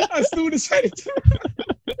 I still decided to.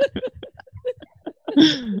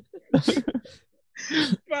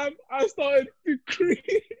 Fam, I started to creep.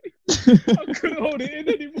 I couldn't hold it in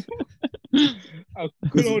anymore.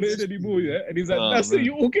 And he's like, "That's it,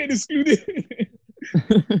 you all get excluded."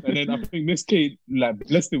 And then I think Miss Kate like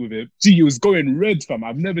blessed it with him. Gee, he was going red, fam.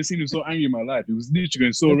 I've never seen him so angry in my life. He was literally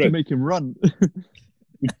going so red. To make him run.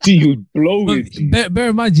 Gee, he was blowing. Bear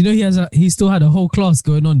in mind, he still had a whole class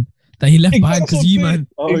going on that he left behind because you, man.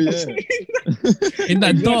 Oh yeah. In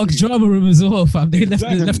that dark drama room as well, fam. They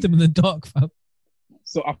left him in the dark, fam.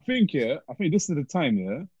 So I think this is the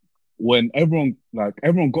time, when everyone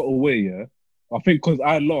got away, I think because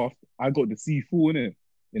I laughed, I got the C4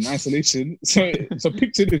 in isolation. So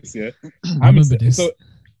picture this, I remember this.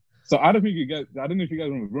 So I don't know if you guys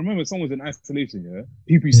remember. Remember, someone was in isolation,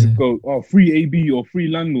 people used to go, "Oh, free AB or free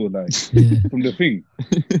landlord," from the thing.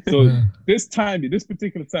 So this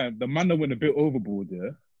particular time, the man that went a bit overboard,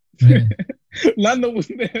 landlord was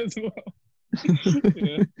there as well.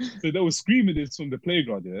 So they were screaming this from the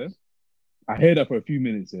playground, I heard that for a few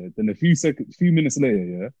minutes, Then a few minutes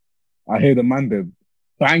later, I heard a man there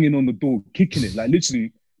banging on the door, kicking it, like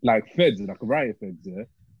literally like feds, like riot feds,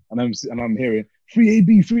 And I'm hearing free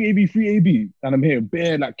AB, free AB, free AB, and I'm hearing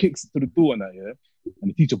bare like kicks to the door and that, And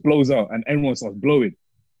the teacher blows out, and everyone starts blowing.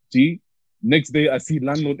 See, next day I see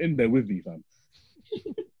landlord in there with me, fam.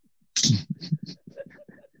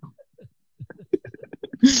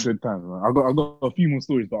 Good times, man. I got a few more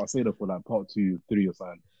stories, but I'll say that for like part 2, 3 or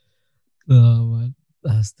something. Oh man,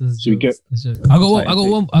 that's jokes. I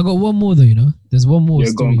got one more though. There's one more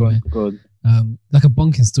story. Go on. Like a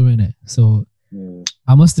bunking story in it. So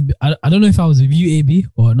I must have been, I don't know if I was with UAB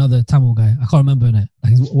or another Tamil guy. I can't remember it.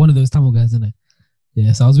 Like one of those Tamil guys, isn't it?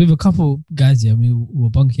 Yeah. So I was with a couple guys. Yeah, we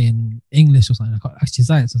were bunking English or something. Actually,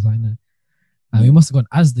 science or something. And we must have gone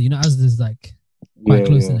Asda. Asda is like quite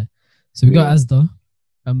close, isn't it? So we got Asda.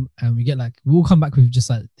 And we get we all come back with just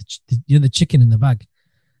like the chicken in the bag,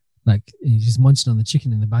 like you just munching on the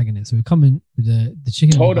chicken in the bag in it. So we come in with the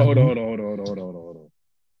chicken. Hold on.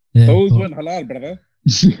 Yeah, those weren't halal, brother.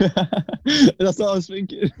 That's what I was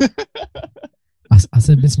thinking. I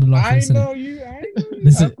said Bismillah. I know you.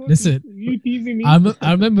 Listen. You teasing me. I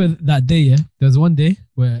remember that day. Yeah, there was one day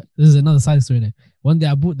where this is another side story. In it. One day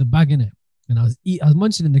I bought the bag in it, and I was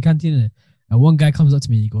munching in the canteen in it, and one guy comes up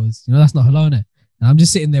to me. He goes, "That's not halal in it." And I'm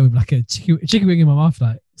just sitting there with like a chicken wing in my mouth,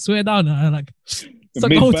 like swear down, and I like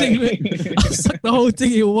suck the whole thing. I suck the whole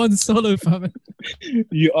thing in one solo, fam.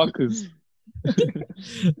 You uckers.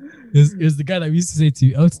 It was the guy that we used to say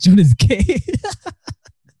to Elton John is gay.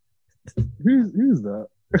 Who's that?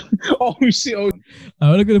 Oh shit! Oh,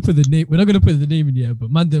 we're not gonna put the name. We're not gonna put the name in here, but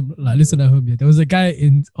man, them like listen at home. Yeah, there was a guy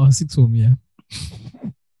in our sixth form. Yeah,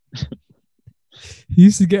 he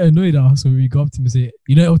used to get annoyed at us when we go up to him and say,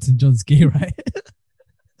 "You know, Elton John's gay, right?"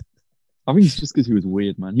 I think it's just because he was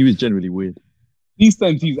weird, man. He was generally weird. these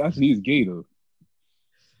times he's gay though.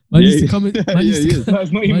 Man used to come in. Man used to,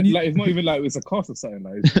 It's not even like it's a cast or something.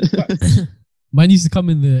 Like, man used to come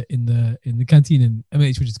in the canteen and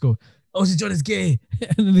MH would just go, "Elton John is gay,"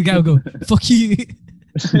 and then the guy would go, "Fuck you."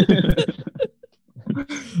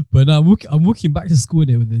 But now I'm walking back to school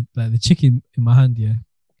there with the chicken in my hand, yeah,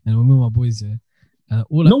 and I'm with my boys, yeah. I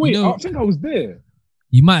think I was there.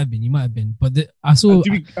 You might have been, but I saw.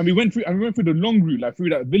 And we went through the long route, like through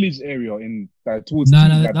that village area in towards.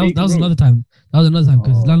 That was another time. That was another time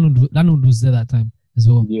because landlord was there that time as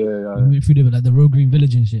well. Yeah. We went through the Road Green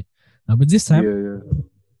Village and shit. But this time,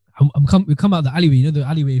 we come out the alleyway. You know the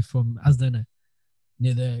alleyway from Asda,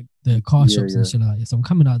 near the car shops and shit like that. So I'm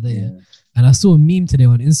coming out there, and I saw a meme today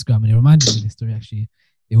on Instagram, and it reminded me of this story. Actually,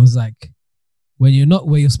 it was like, when you're not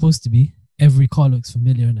where you're supposed to be, every car looks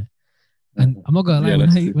familiar, innit? And I'm not gonna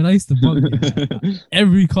lie, when I used to bunk,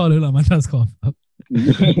 every car looked like my dad's car.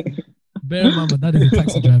 Bear in mind, my dad is a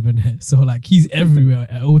taxi driver, innit? So like he's everywhere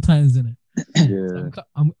at all times, innit? Yeah. So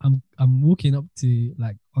I'm walking up to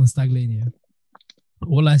like on Stag Lane here.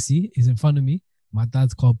 All I see is in front of me, my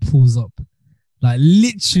dad's car pulls up. Like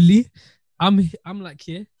literally, I'm like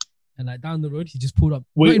here, and like down the road, he just pulled up.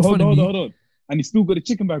 Wait, hold on. And he still got a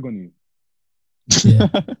chicken bag on you.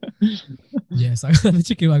 Yeah, so I got the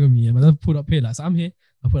chicken bag on me, and my dad pulled up here. Like, so I'm here,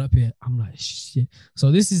 I put up here. I'm like, shit.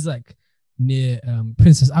 So this is like near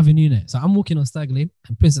Princess Avenue, innit? So I'm walking on Stag Lane,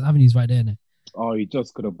 and Princess Avenue is right there, innit? Oh, you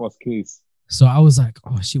just got a bus case. So I was like,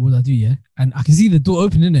 oh shit, what do I do? Yeah, and I can see the door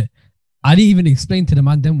open, innit? I didn't even explain to the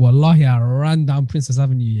man then. Wallahi, I ran down Princess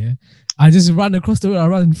Avenue. Yeah, I just ran across the road. I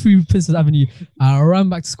ran through Princess Avenue. I ran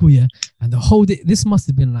back to school. Yeah, and the whole day. This must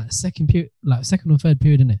have been like second or third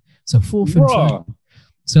period, innit? So fourth and third.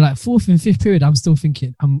 So like fourth and fifth period, I'm still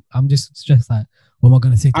thinking. I'm just stressed. Like, what am I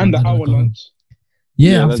gonna take? And the hour lunch.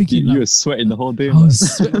 Yeah, I'm thinking. You were sweating the whole day. I was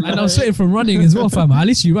sweating from running as well, fam. I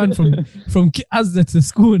literally ran from Asda to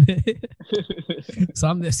school. So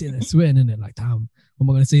I'm there sitting there sweating in it, like, damn, what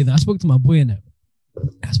am I gonna say? That I spoke to my boy in it.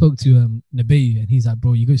 I spoke to Nabeyu, and he's like,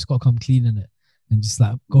 bro, you just gotta come clean in it and just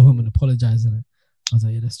like go home and apologize in it. I was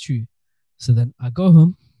like, yeah, that's true. So then I go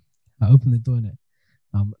home, I open the door in it.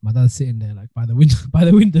 My dad's sitting there like by the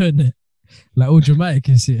window in it, like all dramatic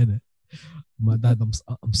and shit in it. My dad, I'm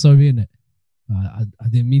sorry in it. I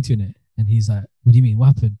didn't mean to in it. And he's like, what do you mean? What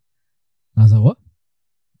happened? And I was like, what?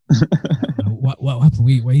 What happened?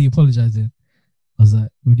 Why are you apologizing? I was like,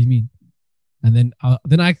 what do you mean? And then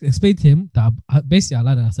I explained to him that I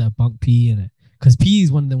lied and I said I bunked PE in it. Because PE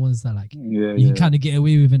is one of the ones that like you can kind of get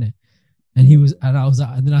away with in it. And I was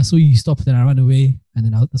like, and then I saw you stop, then I ran away, and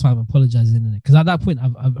then that's why I'm apologizing in it. Because at that point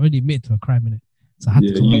I've already admitted to a crime in it. So I had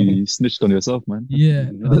to you snitched on yourself, man. Yeah.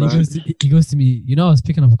 And then he goes to me, you know, I was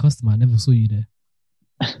picking up a customer, I never saw you there.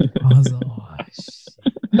 I was like, oh shit.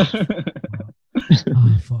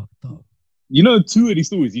 Oh, fucked up. You know, two of these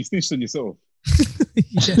stories, you snitched on yourself.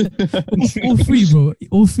 All three, bro.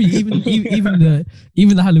 All three. Even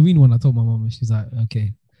the Halloween one, I told my mom, and she's like,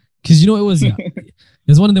 okay. Because you know what it was, yeah.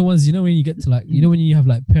 There's one of the ones, you know, when you get to like, you know, when you have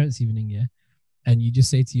like parents' evening, yeah, and you just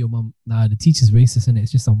say to your mom, nah, the teacher's racist, and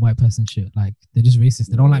it's just some white person shit. Like, they're just racist.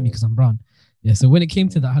 They don't like me because I'm brown. Yeah. So when it came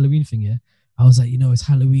to that Halloween thing, yeah, I was like, you know, it's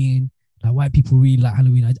Halloween. Like, white people really like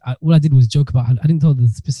Halloween. All I did was joke about Halloween. I didn't tell the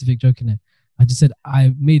specific joke in it. I just said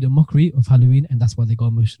I made a mockery of Halloween, and that's why they got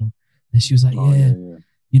emotional. And she was like, yeah.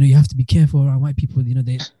 You know, you have to be careful around white people. You know,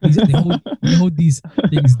 they hold these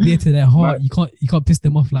things dear to their heart. Man, you can't piss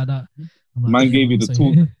them off like that. Like, man gave you the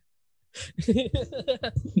talk.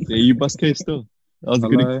 Yeah, you bust case still. That was a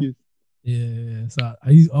good excuse. Yeah. So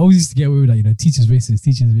I always used to get away with that. You know, teacher's racist,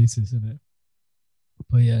 isn't it?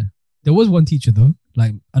 But yeah, there was one teacher though.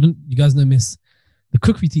 Like, you guys know the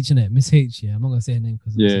cookery teacher, Miss H. Yeah, I'm not gonna say her name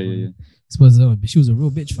because but she was a real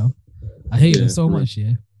bitch, fam. I hated her so much.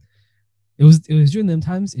 Yeah. It was during them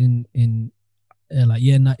times in like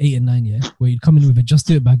year 8 and 9, yeah, where you'd come in with a Just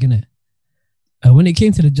Do It bag in it. When it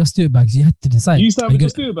came to the Just Do It bags, you had to decide. You used to have a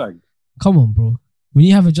Just Do It bag. Come on, bro. When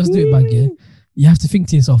you have a Just Do It bag, yeah, you have to think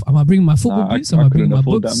to yourself: am I bringing my football boots? Am I bringing my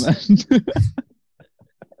books? That,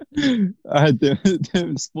 I had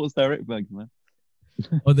the Sports Direct bags, man.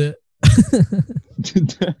 Or the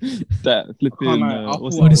that flipping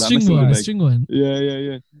the string one.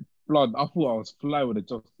 Yeah. Blood, I thought I was fly with a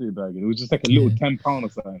Just Do It bag. It was just like a little £10 or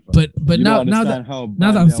something. But now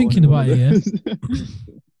that I'm thinking about it, yeah.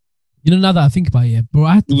 You know, now that I think about it, bro,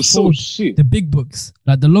 I had It to was so fold shit. the big books,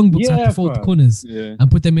 like the long books. I had to fold the fam. corners Yeah. and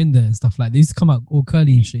put them in there and stuff like. They used to come out all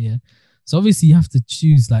curly and shit. Yeah. So obviously you have to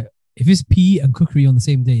choose. Like, if it's PE and cookery on the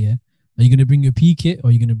same day, yeah, are you gonna bring your PE kit or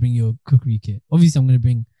are you gonna bring your cookery kit? Obviously, I'm gonna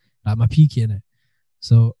bring like my PE kit in it.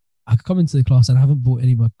 So I come into the class and I haven't bought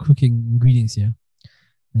any of my cooking ingredients yet.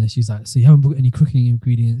 And then she's like, so you haven't bought any cooking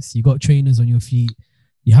ingredients, you got trainers on your feet,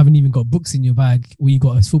 you haven't even got books in your bag, all you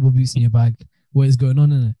got is football boots in your bag. What is going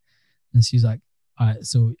on in it? And she's like, all right,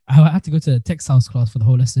 so I had to go to the textiles class for the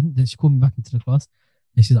whole lesson. Then she called me back into the class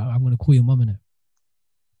and she's like, I'm going to call your mum in it.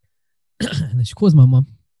 And then she calls my mum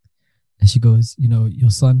and she goes, you know,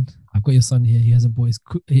 your son, I've got your son here. He hasn't bought his,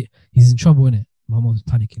 he's in trouble in it. My mum was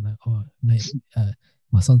panicking like, oh, mate,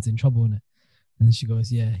 my son's in trouble in it. And then she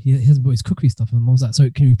goes, yeah, he hasn't bought his cookery stuff. And my mom's like,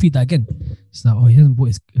 sorry, can you repeat that again? She's like, oh, he hasn't bought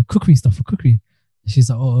his cookery stuff for cookery. And she's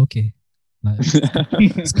like, oh, okay. Like,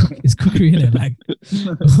 it's cookery in it. Like,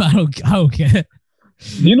 I don't care.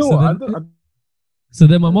 You know so what? Then, so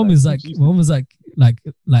then my mom was like,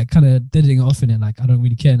 kind of deading it off in it. Like, I don't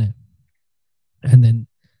really care in it. And then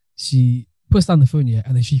she puts down the phone, yeah.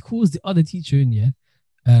 And then she calls the other teacher in, yeah.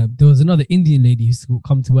 There was another Indian lady who used to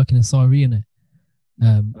come to work in a sari in it.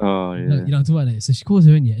 Oh yeah, you know what I'm talking about it. So she calls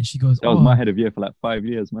her in, yeah, and she goes, that was my head of year for like 5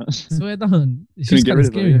 years, man. Swear down. She's kind of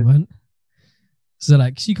scary, man. So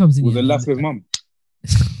like she comes in. Was it Laska's mum?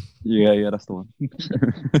 Yeah, that's the one.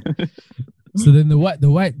 So then the white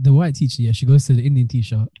teacher, yeah, she goes to the Indian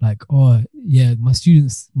teacher, like, oh yeah, my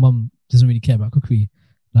student's mum doesn't really care about cookery.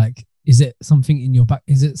 Like, is it something in your back?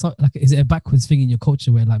 Is it a backwards thing in your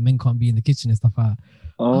culture where like men can't be in the kitchen and stuff like that?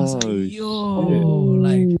 Oh, I was like, yo,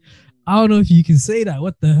 like, I don't know if you can say that.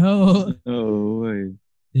 What the hell? Oh way.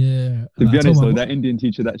 Yeah. To be honest though, that Indian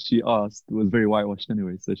teacher that she asked was very whitewashed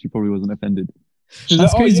anyway, so she probably wasn't offended.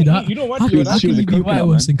 That's crazy. Yeah, you know what? How can you be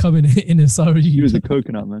whitewashed and come in a sorry? She was a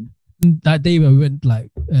coconut, man. That day where we went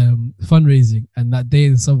like fundraising, and that day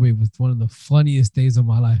in the subway was one of the funniest days of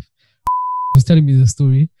my life. He was telling me the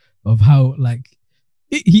story of how like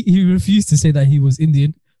he refused to say that he was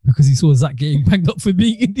Indian because he saw Zach getting banged up for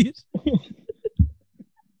being Indian.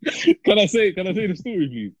 Can I say the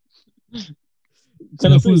story, please?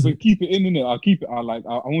 Can I say it? But keep it in it. I'll keep it. I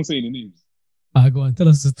won't say any names. Go on, tell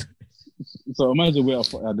us the story. So imagine we're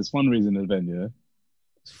at this fundraising event, yeah.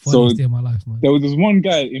 Funniest day of my life, man. There was this one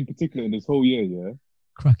guy in particular in this whole year, yeah.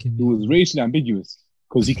 Cracking. He was racially ambiguous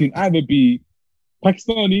because he can either be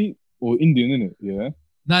Pakistani or Indian, innit? Yeah.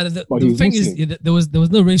 Nah, the thing is, there was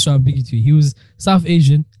no racial ambiguity. He was South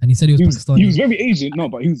Asian, and he said he was Pakistani. He was very Asian, no,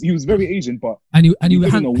 but he was very Asian, but he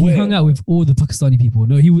hung out with all the Pakistani people.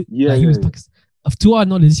 No, he was Pakistani. To our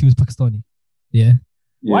knowledge, he was Pakistani. Yeah.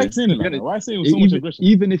 Why saying it like that? Why saying it with so much aggression?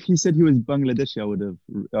 Even if he said he was Bangladeshi, I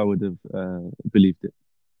would have believed it.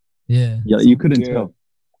 Yeah. Yeah, you couldn't tell.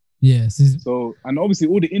 Yeah. So, and obviously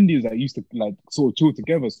all the Indians that used to like sort of chill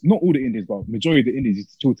together, not all the Indians, but majority of the Indians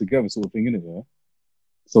used to chill together, sort of thing, innit? Yeah.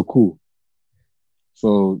 So cool.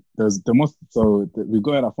 So we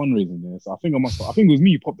got at that fundraising there. So I think it was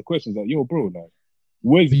me who popped the questions like, yo, bro, like,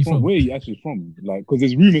 where's he from? Where are you actually from? Like, because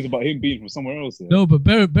there's rumors about him being from somewhere else. Yeah? No, but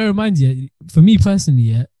bear in mind, yeah, for me personally,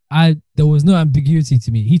 yeah, there was no ambiguity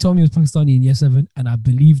to me. He told me he was Pakistani in year 7, and I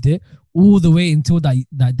believed it all the way until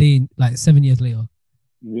that day, like 7 years later.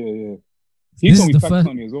 Yeah. He told me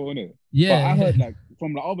Pakistani as well, innit? Yeah. But I heard like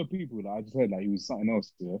from the other people, like, I just heard like he was something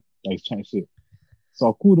else, yeah, like he's chatting shit. So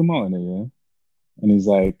I called him out in it, yeah, and he's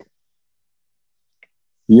like,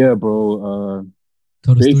 "Yeah, bro.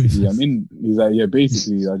 Basically, I'm in." He's like, "Yeah,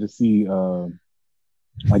 basically, I just see like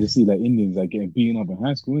Indians like getting beaten up in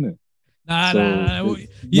high school, innit?" Nah. Now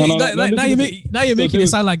you're making it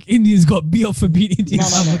sound like Indians got beat up for being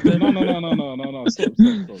Indians. No. Stop.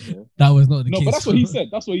 Yeah. That was not the case. No, but that's what he said.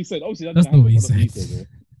 Obviously, that's not what he said.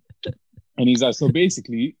 And he's like, so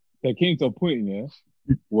basically, there came to a point, yeah,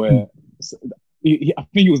 where I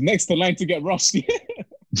think he was next to line to get rushed.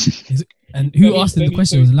 And who asked him the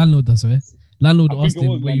question? It was the landlord, that's right. Landlord asked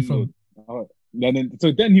him, where you from? Then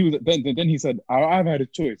he said, I've had a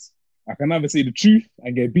choice. I can either say the truth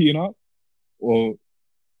and get beaten up, or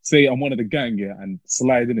say I'm one of the gang, yeah, and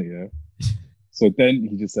slide in it, yeah. So then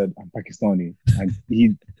he just said, I'm Pakistani. And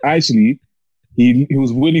he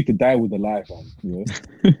was willing to die with a life on, yeah.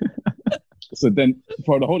 So then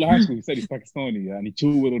for the whole of high school, he said he's Pakistani, yeah, and he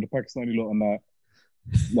chilled with all the Pakistani lot and that.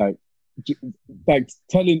 Like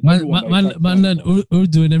telling man learned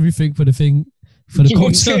Urdu and everything for the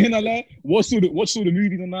culture. What sort of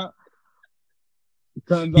movies and that?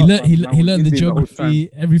 He learned the geography,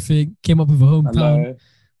 everything. Came up with a hometown.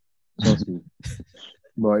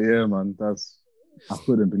 But yeah, man, I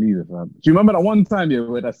couldn't believe it, man. Do you remember that one time, yeah,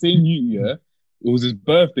 where that same youth, yeah, It was his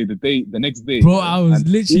birthday the next day. Bro, I was and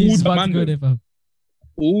literally all just the about to go man there, fam.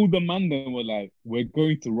 all the man them were like, we're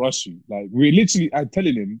going to rush you. Like, we're literally, I'm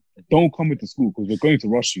telling him, don't come into school because we're going to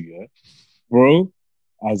rush you, yeah? Bro,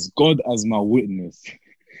 as God as my witness,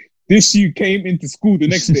 this you came into school the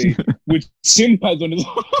next day with shin pads on his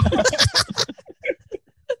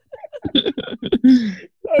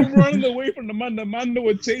I'm running away from the man that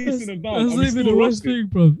were chasing him down. That's not even the worst thing,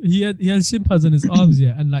 bro. He had shin pads on his arms,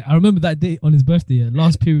 yeah. And like, I remember that day on his birthday, yeah.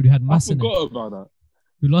 Last period, we had maths in it. I forgot about that.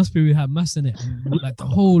 The last period we had maths in it, and like the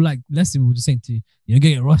whole like lesson we were just saying to you, you're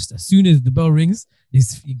gonna get rushed as soon as the bell rings.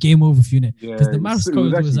 It's game over for you, because the maths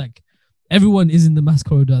corridor was like everyone is in the maths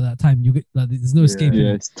corridor at that time. You get like there's no escaping.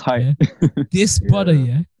 Yeah, it's tight. Yeah? This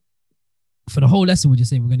brother, for the whole lesson we're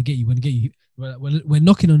just saying we're gonna get you. We're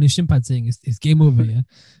knocking on his shin pad saying it's game over, yeah.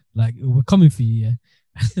 Like we're coming for you,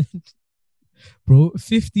 yeah. Bro,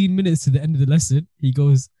 15 minutes to the end of the lesson, he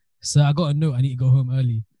goes, "Sir, I got a note. I need to go home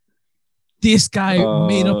early." This guy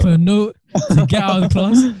made up a note to get out of the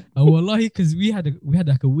class, and wallahi, because we had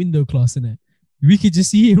like a window class in it, we could just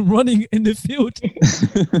see him running in the field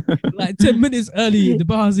like 10 minutes early. The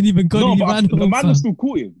bar hasn't even gone. The man was still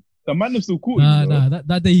caught him.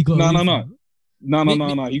 That day he got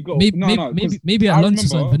No. He got maybe at lunch or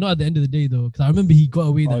something, but not at the end of the day though. Because I remember he got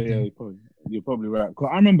away that day. You're probably right. Cause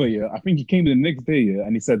I remember, I think he came the next day,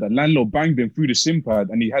 and he said that landlord banged him through the shin pad,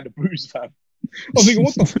 and he had a bruise, fam. I was thinking,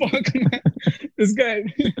 what the fuck? this guy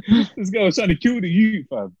was trying to kill the youth,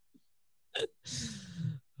 fam.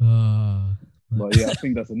 But yeah, I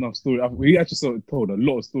think that's enough story. We actually told a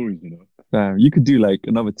lot of stories, you know. You could do like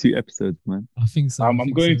another 2 episodes, man. I think so. I'm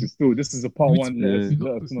going to still. This is a part 1. We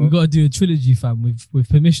got to do a trilogy, fam, with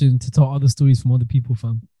permission to tell other stories from other people,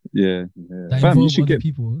 fam. Yeah. That fam, you should get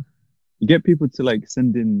people. You get people to like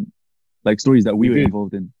send in like stories that we were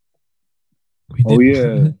involved in. Oh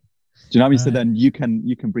yeah. Do you know what I mean? So then you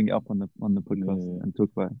can bring it up on the podcast and talk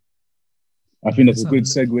about it. I think that's a good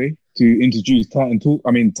segue to introduce TitanTalk.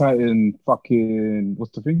 I mean, Titan fucing,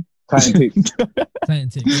 what's the thing? Titan takes. Titan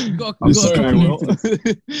takes. We got a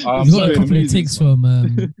couple of takes from.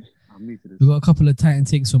 We got a couple of Titan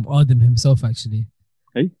takes from Adam himself, actually.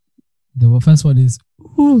 Hey. The first one is,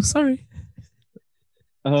 sorry.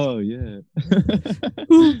 Oh yeah.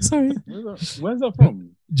 Sorry. Where's that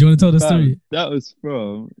from? Do you want to tell the story? That was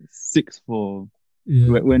from 6th form.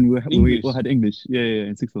 Yeah. When we had English. Yeah,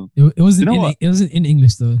 in 6th form. It wasn't in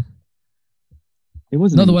English though. It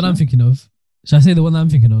wasn't. Not the one I'm thinking of. Should I say the one I'm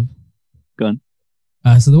thinking of? Go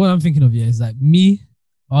on. So the one I'm thinking of, is like me,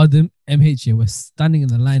 Adam, MH here. We're standing in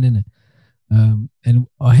the line, innit? And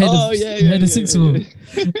our head of 6th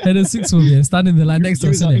form, standing in the line next to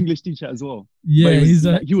us. He was our English teacher as well. Yeah,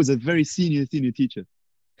 he was a very senior teacher.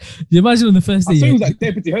 You imagine on the first day. I thought he was like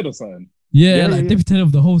deputy head or something. Yeah, deputy head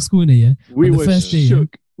of the whole school, innit? Yeah. We were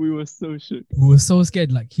shook. We were so shook. We were so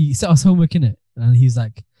scared. Like he set us homework in it, and he's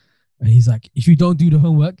like, if you don't do the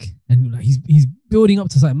homework, and like he's building up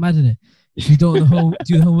to something mad in it. If you don't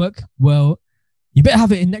do the homework, well, you better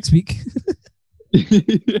have it in next week.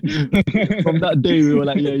 From that day, we were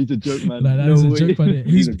like, yeah, he's a joke, man. Like, that is a joke, man.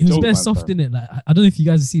 He was very soft in it. Like, I don't know if you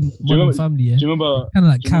guys have seen Modern Family. Yeah, do you remember? Kind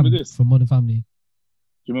of like Cam from Modern Family. Do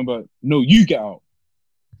you remember? No, you get out.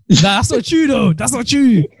 Nah, that's not true though. That's not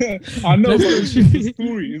true. I know, but it's the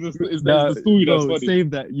story. It's the story that's funny.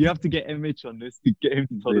 Save that. You have to get MH on this to get him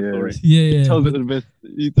to tell the story. Yeah. He tells it the best.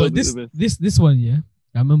 But this one,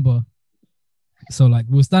 I remember. So like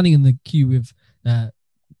we were standing in the queue with the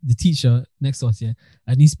teacher next to us,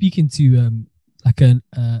 and he's speaking to like a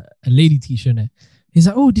lady teacher, innit? He's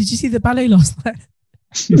like, "Oh, did you see the ballet last night?"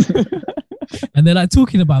 And they're like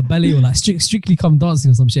talking about ballet or like Strictly Come Dancing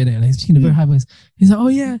or some shit, and he's speaking in a very high voice. He's like, "Oh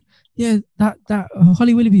yeah, that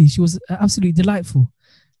Holly Willoughby, she was absolutely delightful."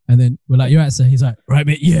 And then we're like, "You're right, sir." He's like, "Right,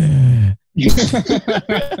 mate, yeah."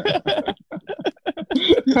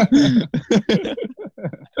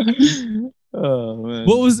 Oh man.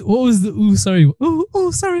 What was the sorry?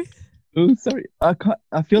 Sorry.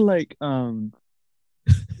 I feel like I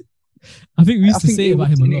think we used to say about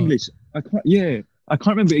him a lot. English. I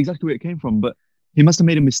can't remember exactly where it came from, but he must have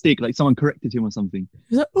made a mistake, like someone corrected him or something.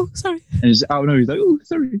 He's like, "Oh, sorry." And he's out he's like, "Oh,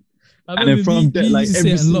 sorry." And then from that, like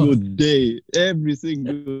every single day,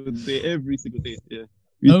 yeah.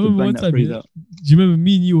 We used to bang that phrase out. Do you remember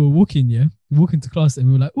me and you were walking to class, and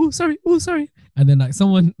we were like, "Oh, sorry." And then like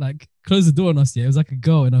someone like closed the door on us, It was like a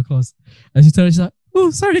girl in our class. And she turned, she's like,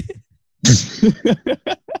 "Oh, sorry."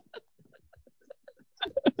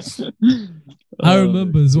 I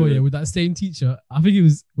remember as well, with that same teacher. I think it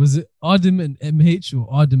was it Adam and MH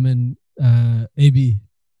or Adam and AB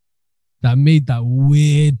that made that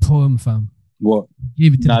weird poem, fam. What?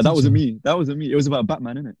 Gave it to the Nah, that wasn't teacher. me. That wasn't me. It was about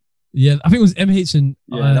Batman, innit? Yeah, I think it was MH and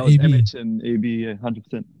Yeah, that was AB. MH and AB, yeah,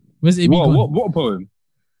 100%. Where's AB What? gone? What poem?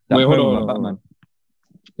 That Wait, hold poem on, about hold on, Batman.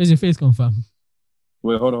 Where's your face gone, fam?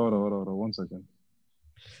 Wait, hold on. 1 second.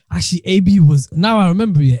 Actually, AB was, now I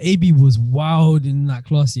remember, yeah, AB was wild in that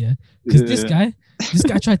class, yeah. Because this guy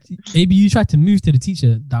tried to, AB, you tried to move to the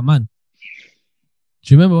teacher, that man.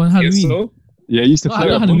 Do you remember on Halloween? Yes, so? Yeah, he used to No, flirt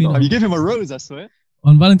not up. Halloween, no. You gave him a rose, I swear.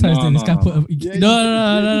 On Valentine's No, Day, this no, guy no, put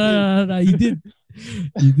no. a, no, he did.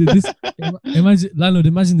 He did this. Imagine, landlord,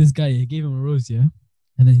 imagine this guy, he gave him a rose, yeah?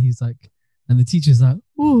 And then he's like, and the teacher's like,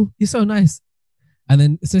 oh, you're so nice. And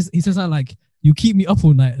then he says something like, you keep me up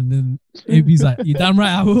all night. And then AB's like, you damn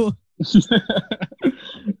right I will.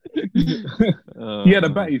 He had a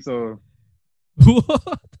batty, so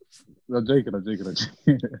What? I'm joking. I'm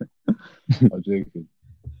joking.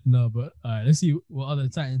 No, but all right, let's see what other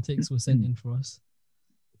Titan takes were sent in for us.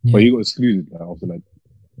 Yeah. But you got excluded after like.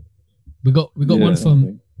 we got Yeah. one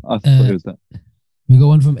from I thought it was that. we got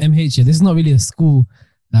one from MH. Yeah. This is not really a school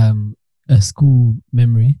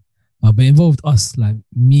memory, but it involved us, like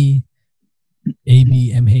me,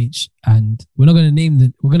 AB, MH, and we're not gonna name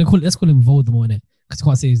the. We're gonna let's call him Voldemort in it because I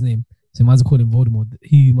can't say his name, so we might as well call him Voldemort.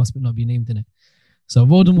 He must not be named in it. So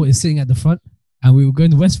Voldemort is sitting at the front, and we were going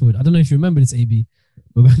to Westfield. I don't know if you remember this, AB.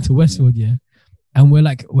 We're going to Westfield, yeah, and we're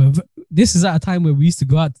like, this is at a time where we used to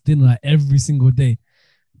go out to dinner like every single day,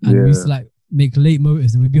 and we used to like make late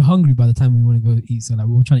motors, and we'd be hungry by the time we want to go eat. So like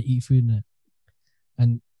we were trying to eat food in it,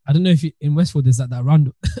 and I don't know if in Westfield there's like that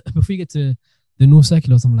round before you get to the North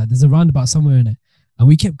Circle or something like. There's a roundabout somewhere in it, and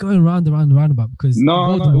we kept going round the roundabout because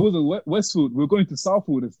No, it wasn't Westfield. We're going to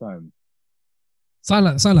Southfield this time. Sound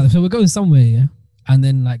like that. So we're going somewhere, yeah, and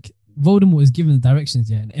then like Voldemort is giving the directions,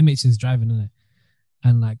 yeah, and MH is driving in it,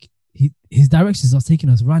 and like his directions are taking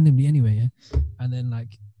us randomly anyway, yeah, and then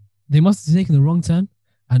like they must have taken the wrong turn,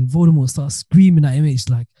 and Voldemort starts screaming at MH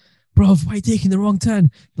like, bro, why are you taking the wrong turn?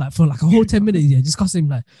 Like for like a whole 10 minutes, yeah, just cussing him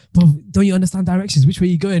like, bro, don't you understand directions? Which way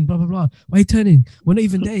are you going? Blah blah blah. Why are you turning? We're not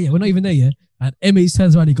even there yet. We're not even there yet. And MH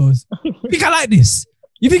turns around, he goes, "You think I like this?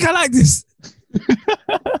 You think I like this?"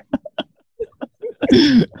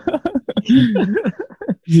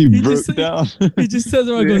 He broke down. He just turns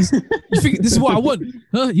around and goes, "You think this is what I want?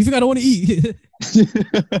 Huh? You think I don't want to eat?"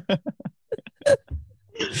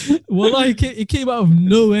 Well, like it came out of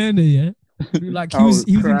nowhere, yeah. Like he was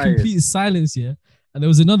in complete silence, yeah. And there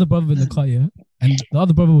was another brother in the car, yeah. And the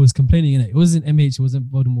other brother was complaining in it. It wasn't MH, it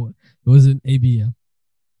wasn't Voldemort, it wasn't AB, yeah.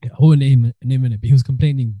 Whole name in it, but he was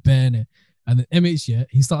complaining bare in it. And then MH, yeah,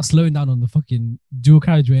 he starts slowing down on the fucking dual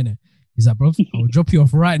carriageway in it. He's like, bro, I'll drop you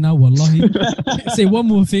off right now, wallahi. Say one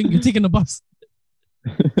more thing, you're taking the bus.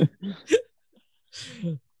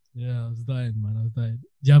 Yeah, I was dying, man. I was dying.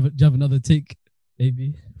 Do you have another take,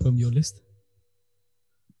 AB, from your list?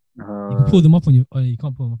 You can pull them up on your. Oh, you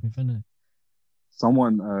can't pull them up in front of it.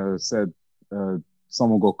 Someone said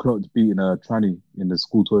someone got clocked beating a tranny in the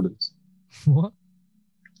school toilets. What?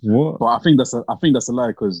 But I think that's a lie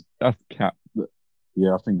because That's cap.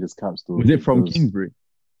 yeah, I think it's cap still. Was it from Kingsbury?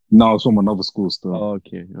 No, it's from another school still. Oh,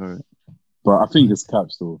 okay, all right. But I think it's cap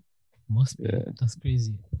still. Must be. Yeah. That's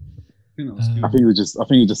crazy. I think you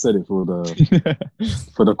just said it for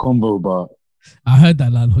the combo, but I heard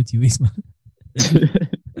that landlord you waste, man.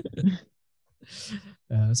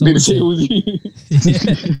 Someone did it was you?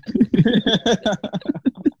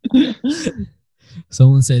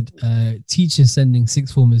 Someone said teachers sending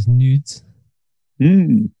sixth formers nudes.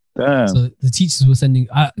 Damn. So the teachers were sending.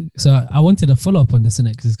 So I wanted a follow up on this,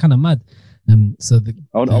 because it's kind of mad. So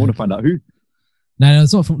I want to find out who. No,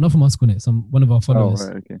 it's not from our school. It's one of our followers. Oh,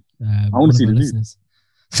 right, okay. I want to see the listeners.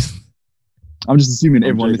 I'm just assuming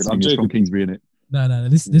everyone joking, listening is from Kingsbury, innit? No.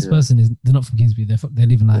 This person is. They're not from Kingsbury. They're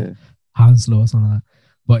living like Hounslow or something like that.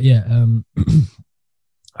 But yeah,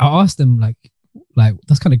 I asked them like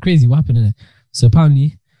that's kind of crazy. What happened in it? So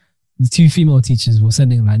apparently, the two female teachers were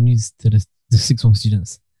sending like news to the sixth form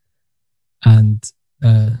students, and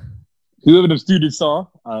whoever the students are,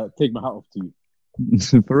 take my hat off to you.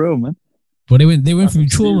 For real, man. But they went through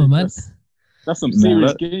trauma, man. That's some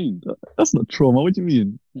serious game. That's not trauma. What do you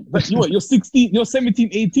mean? You're 16, you're 17,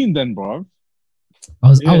 18 then, bro. I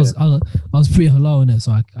was pretty halal in it,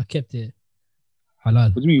 so I kept it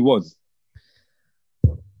halal. What do you mean it was?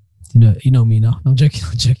 You know me now. I'm joking.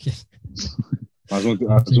 I just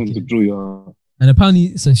want to draw your. And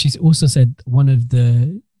apparently, so she also said one of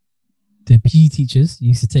the PE teachers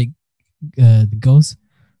used to take the girls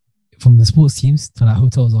from the sports teams to like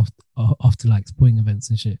hotels after like sporting events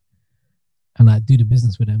and shit, and like do the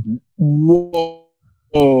business with them. Whoa!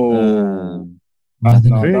 I don't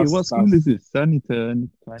know. Hey, what school is this? I need to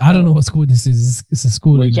I don't know what school this is. It's a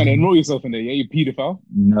school. Wait, you're trying to enroll yourself in there, yeah? You paedophile?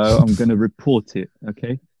 No, I'm gonna report it.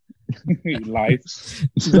 Okay. Lies.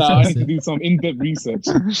 I need to do some in-depth research.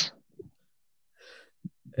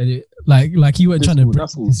 Like you weren't trying to.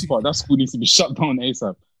 That school needs to be shut down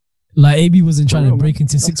ASAP. Like AB wasn't trying to break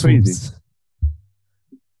into sixth forms.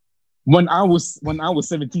 When I was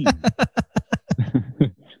 17.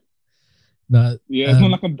 Nah, yeah,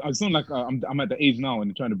 it's not like I'm at the age now and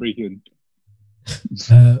they're trying to break in.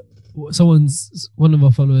 One of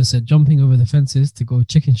our followers said jumping over the fences to go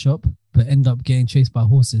chicken shop, but end up getting chased by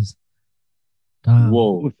horses. Damn.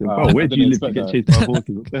 Whoa! Where do you live to get chased by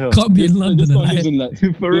horses? What the hell? Can't be in London. This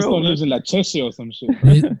one lives in like Cheshire or some shit.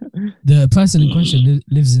 The person in question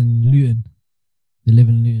lives in Luton. They live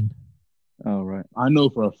in Luton. Oh right. I know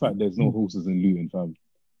for a fact there's no horses in Luton, fam.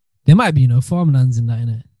 There might be, farmlands in that,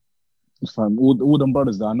 innit? Fam, all them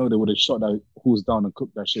brothers that I know, they would have shot that horse down and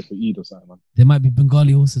cooked that shit for Eid or something, man. There might be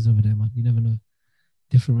Bengali horses over there, man. You never know.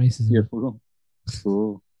 Different races. Yeah, for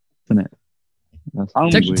real. Isn't it?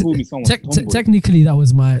 Technically, that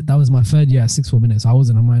was my third year at sixth form minutes. I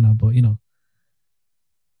wasn't a minor, but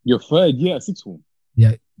Your third year at sixth form?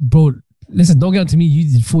 Yeah, bro. Listen, don't get on to me.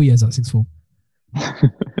 You did 4 years at sixth form.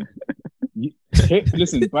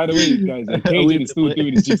 Listen, by the way, guys, KJ is still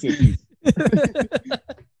doing his GCSEs.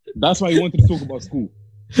 That's why he wanted to talk about school.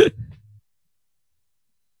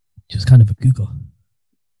 Just kind of a Google.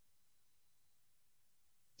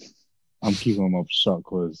 I'm keeping my mouth shut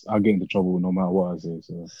because I'll get into trouble no matter what I say.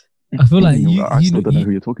 So I feel like I still don't know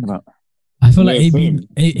who you're talking about. I feel like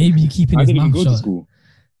AB keeping his mouth shut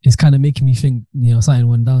is kind of making me think, something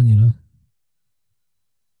went down,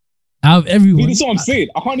 Out of everyone, that's what I'm saying.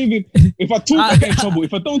 I can't even. If I talk, I get in trouble.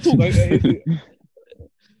 If I don't talk,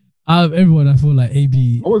 out of everyone, I feel like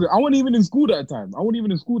AB. I wasn't even in school that time.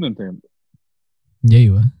 Yeah,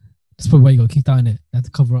 you were. That's probably why you got kicked out in it. You had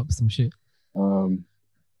to cover up some shit.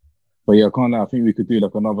 But yeah, I can't lie. I think we could do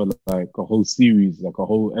like another, like a whole series, like a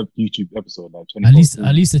whole YouTube episode, like 20.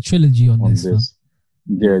 At least a trilogy on this.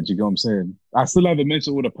 Yeah, do you get what I'm saying? I still haven't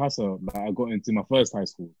mentioned all the passer that I got into my first high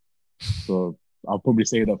school, so I'll probably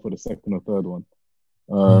say that for the second or third one.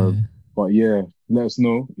 But yeah, let us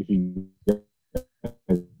know if you guys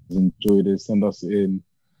enjoy this. Send us in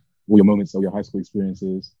all your moments of your high school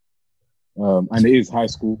experiences. And it is high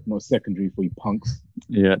school, not secondary for you punks.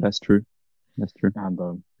 Yeah, that's true.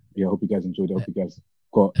 And yeah, I hope you guys enjoyed it. I hope you guys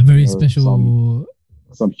got a very special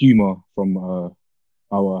some humor from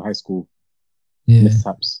our high school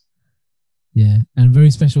mishaps. Yeah, and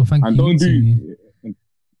very special thank and you to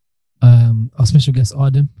our special guest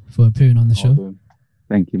Arden for appearing on the show.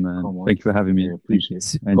 Thank you, man. Thank you for having me. Yeah, appreciate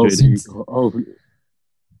it. I enjoyed it.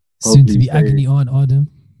 Soon to be agony on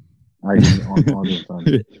Arden. Agony on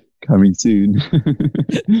Arden. Coming soon.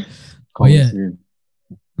 Soon.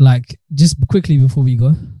 Like, just quickly before we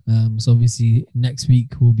go, so obviously next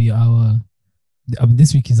week will be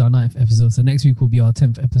this week is our 9th episode, so next week will be our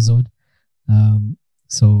 10th episode.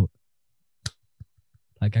 So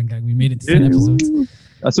like gang, we made it to 10 episodes.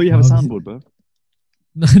 I saw you have a soundboard, bro.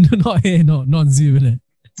 No, not here, not on Zoom, innit?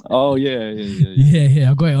 Oh yeah.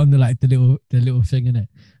 I got it on the little thing, innit?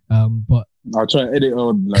 But I'll try to edit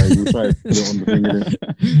on, we'll try to put it on the thing, innit?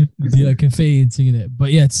 Yeah, cafe and singing it.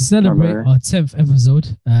 But yeah, to celebrate our 10th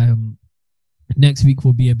episode, next week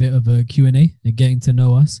will be a bit of a Q&A and getting to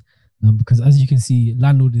know us. Because as you can see,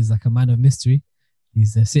 Landlord is like a man of mystery.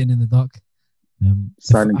 He's sitting in the dark.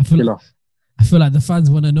 Silent killer. I feel like the fans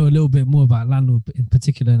want to know a little bit more about Landlord in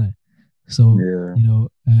particular, innit? So,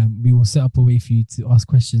 we will set up a way for you to ask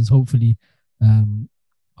questions, hopefully on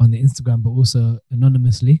the Instagram, but also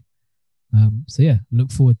anonymously. So yeah,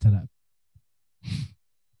 look forward to that.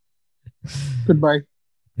 Goodbye.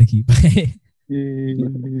 Thank you. Bye.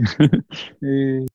 Hey.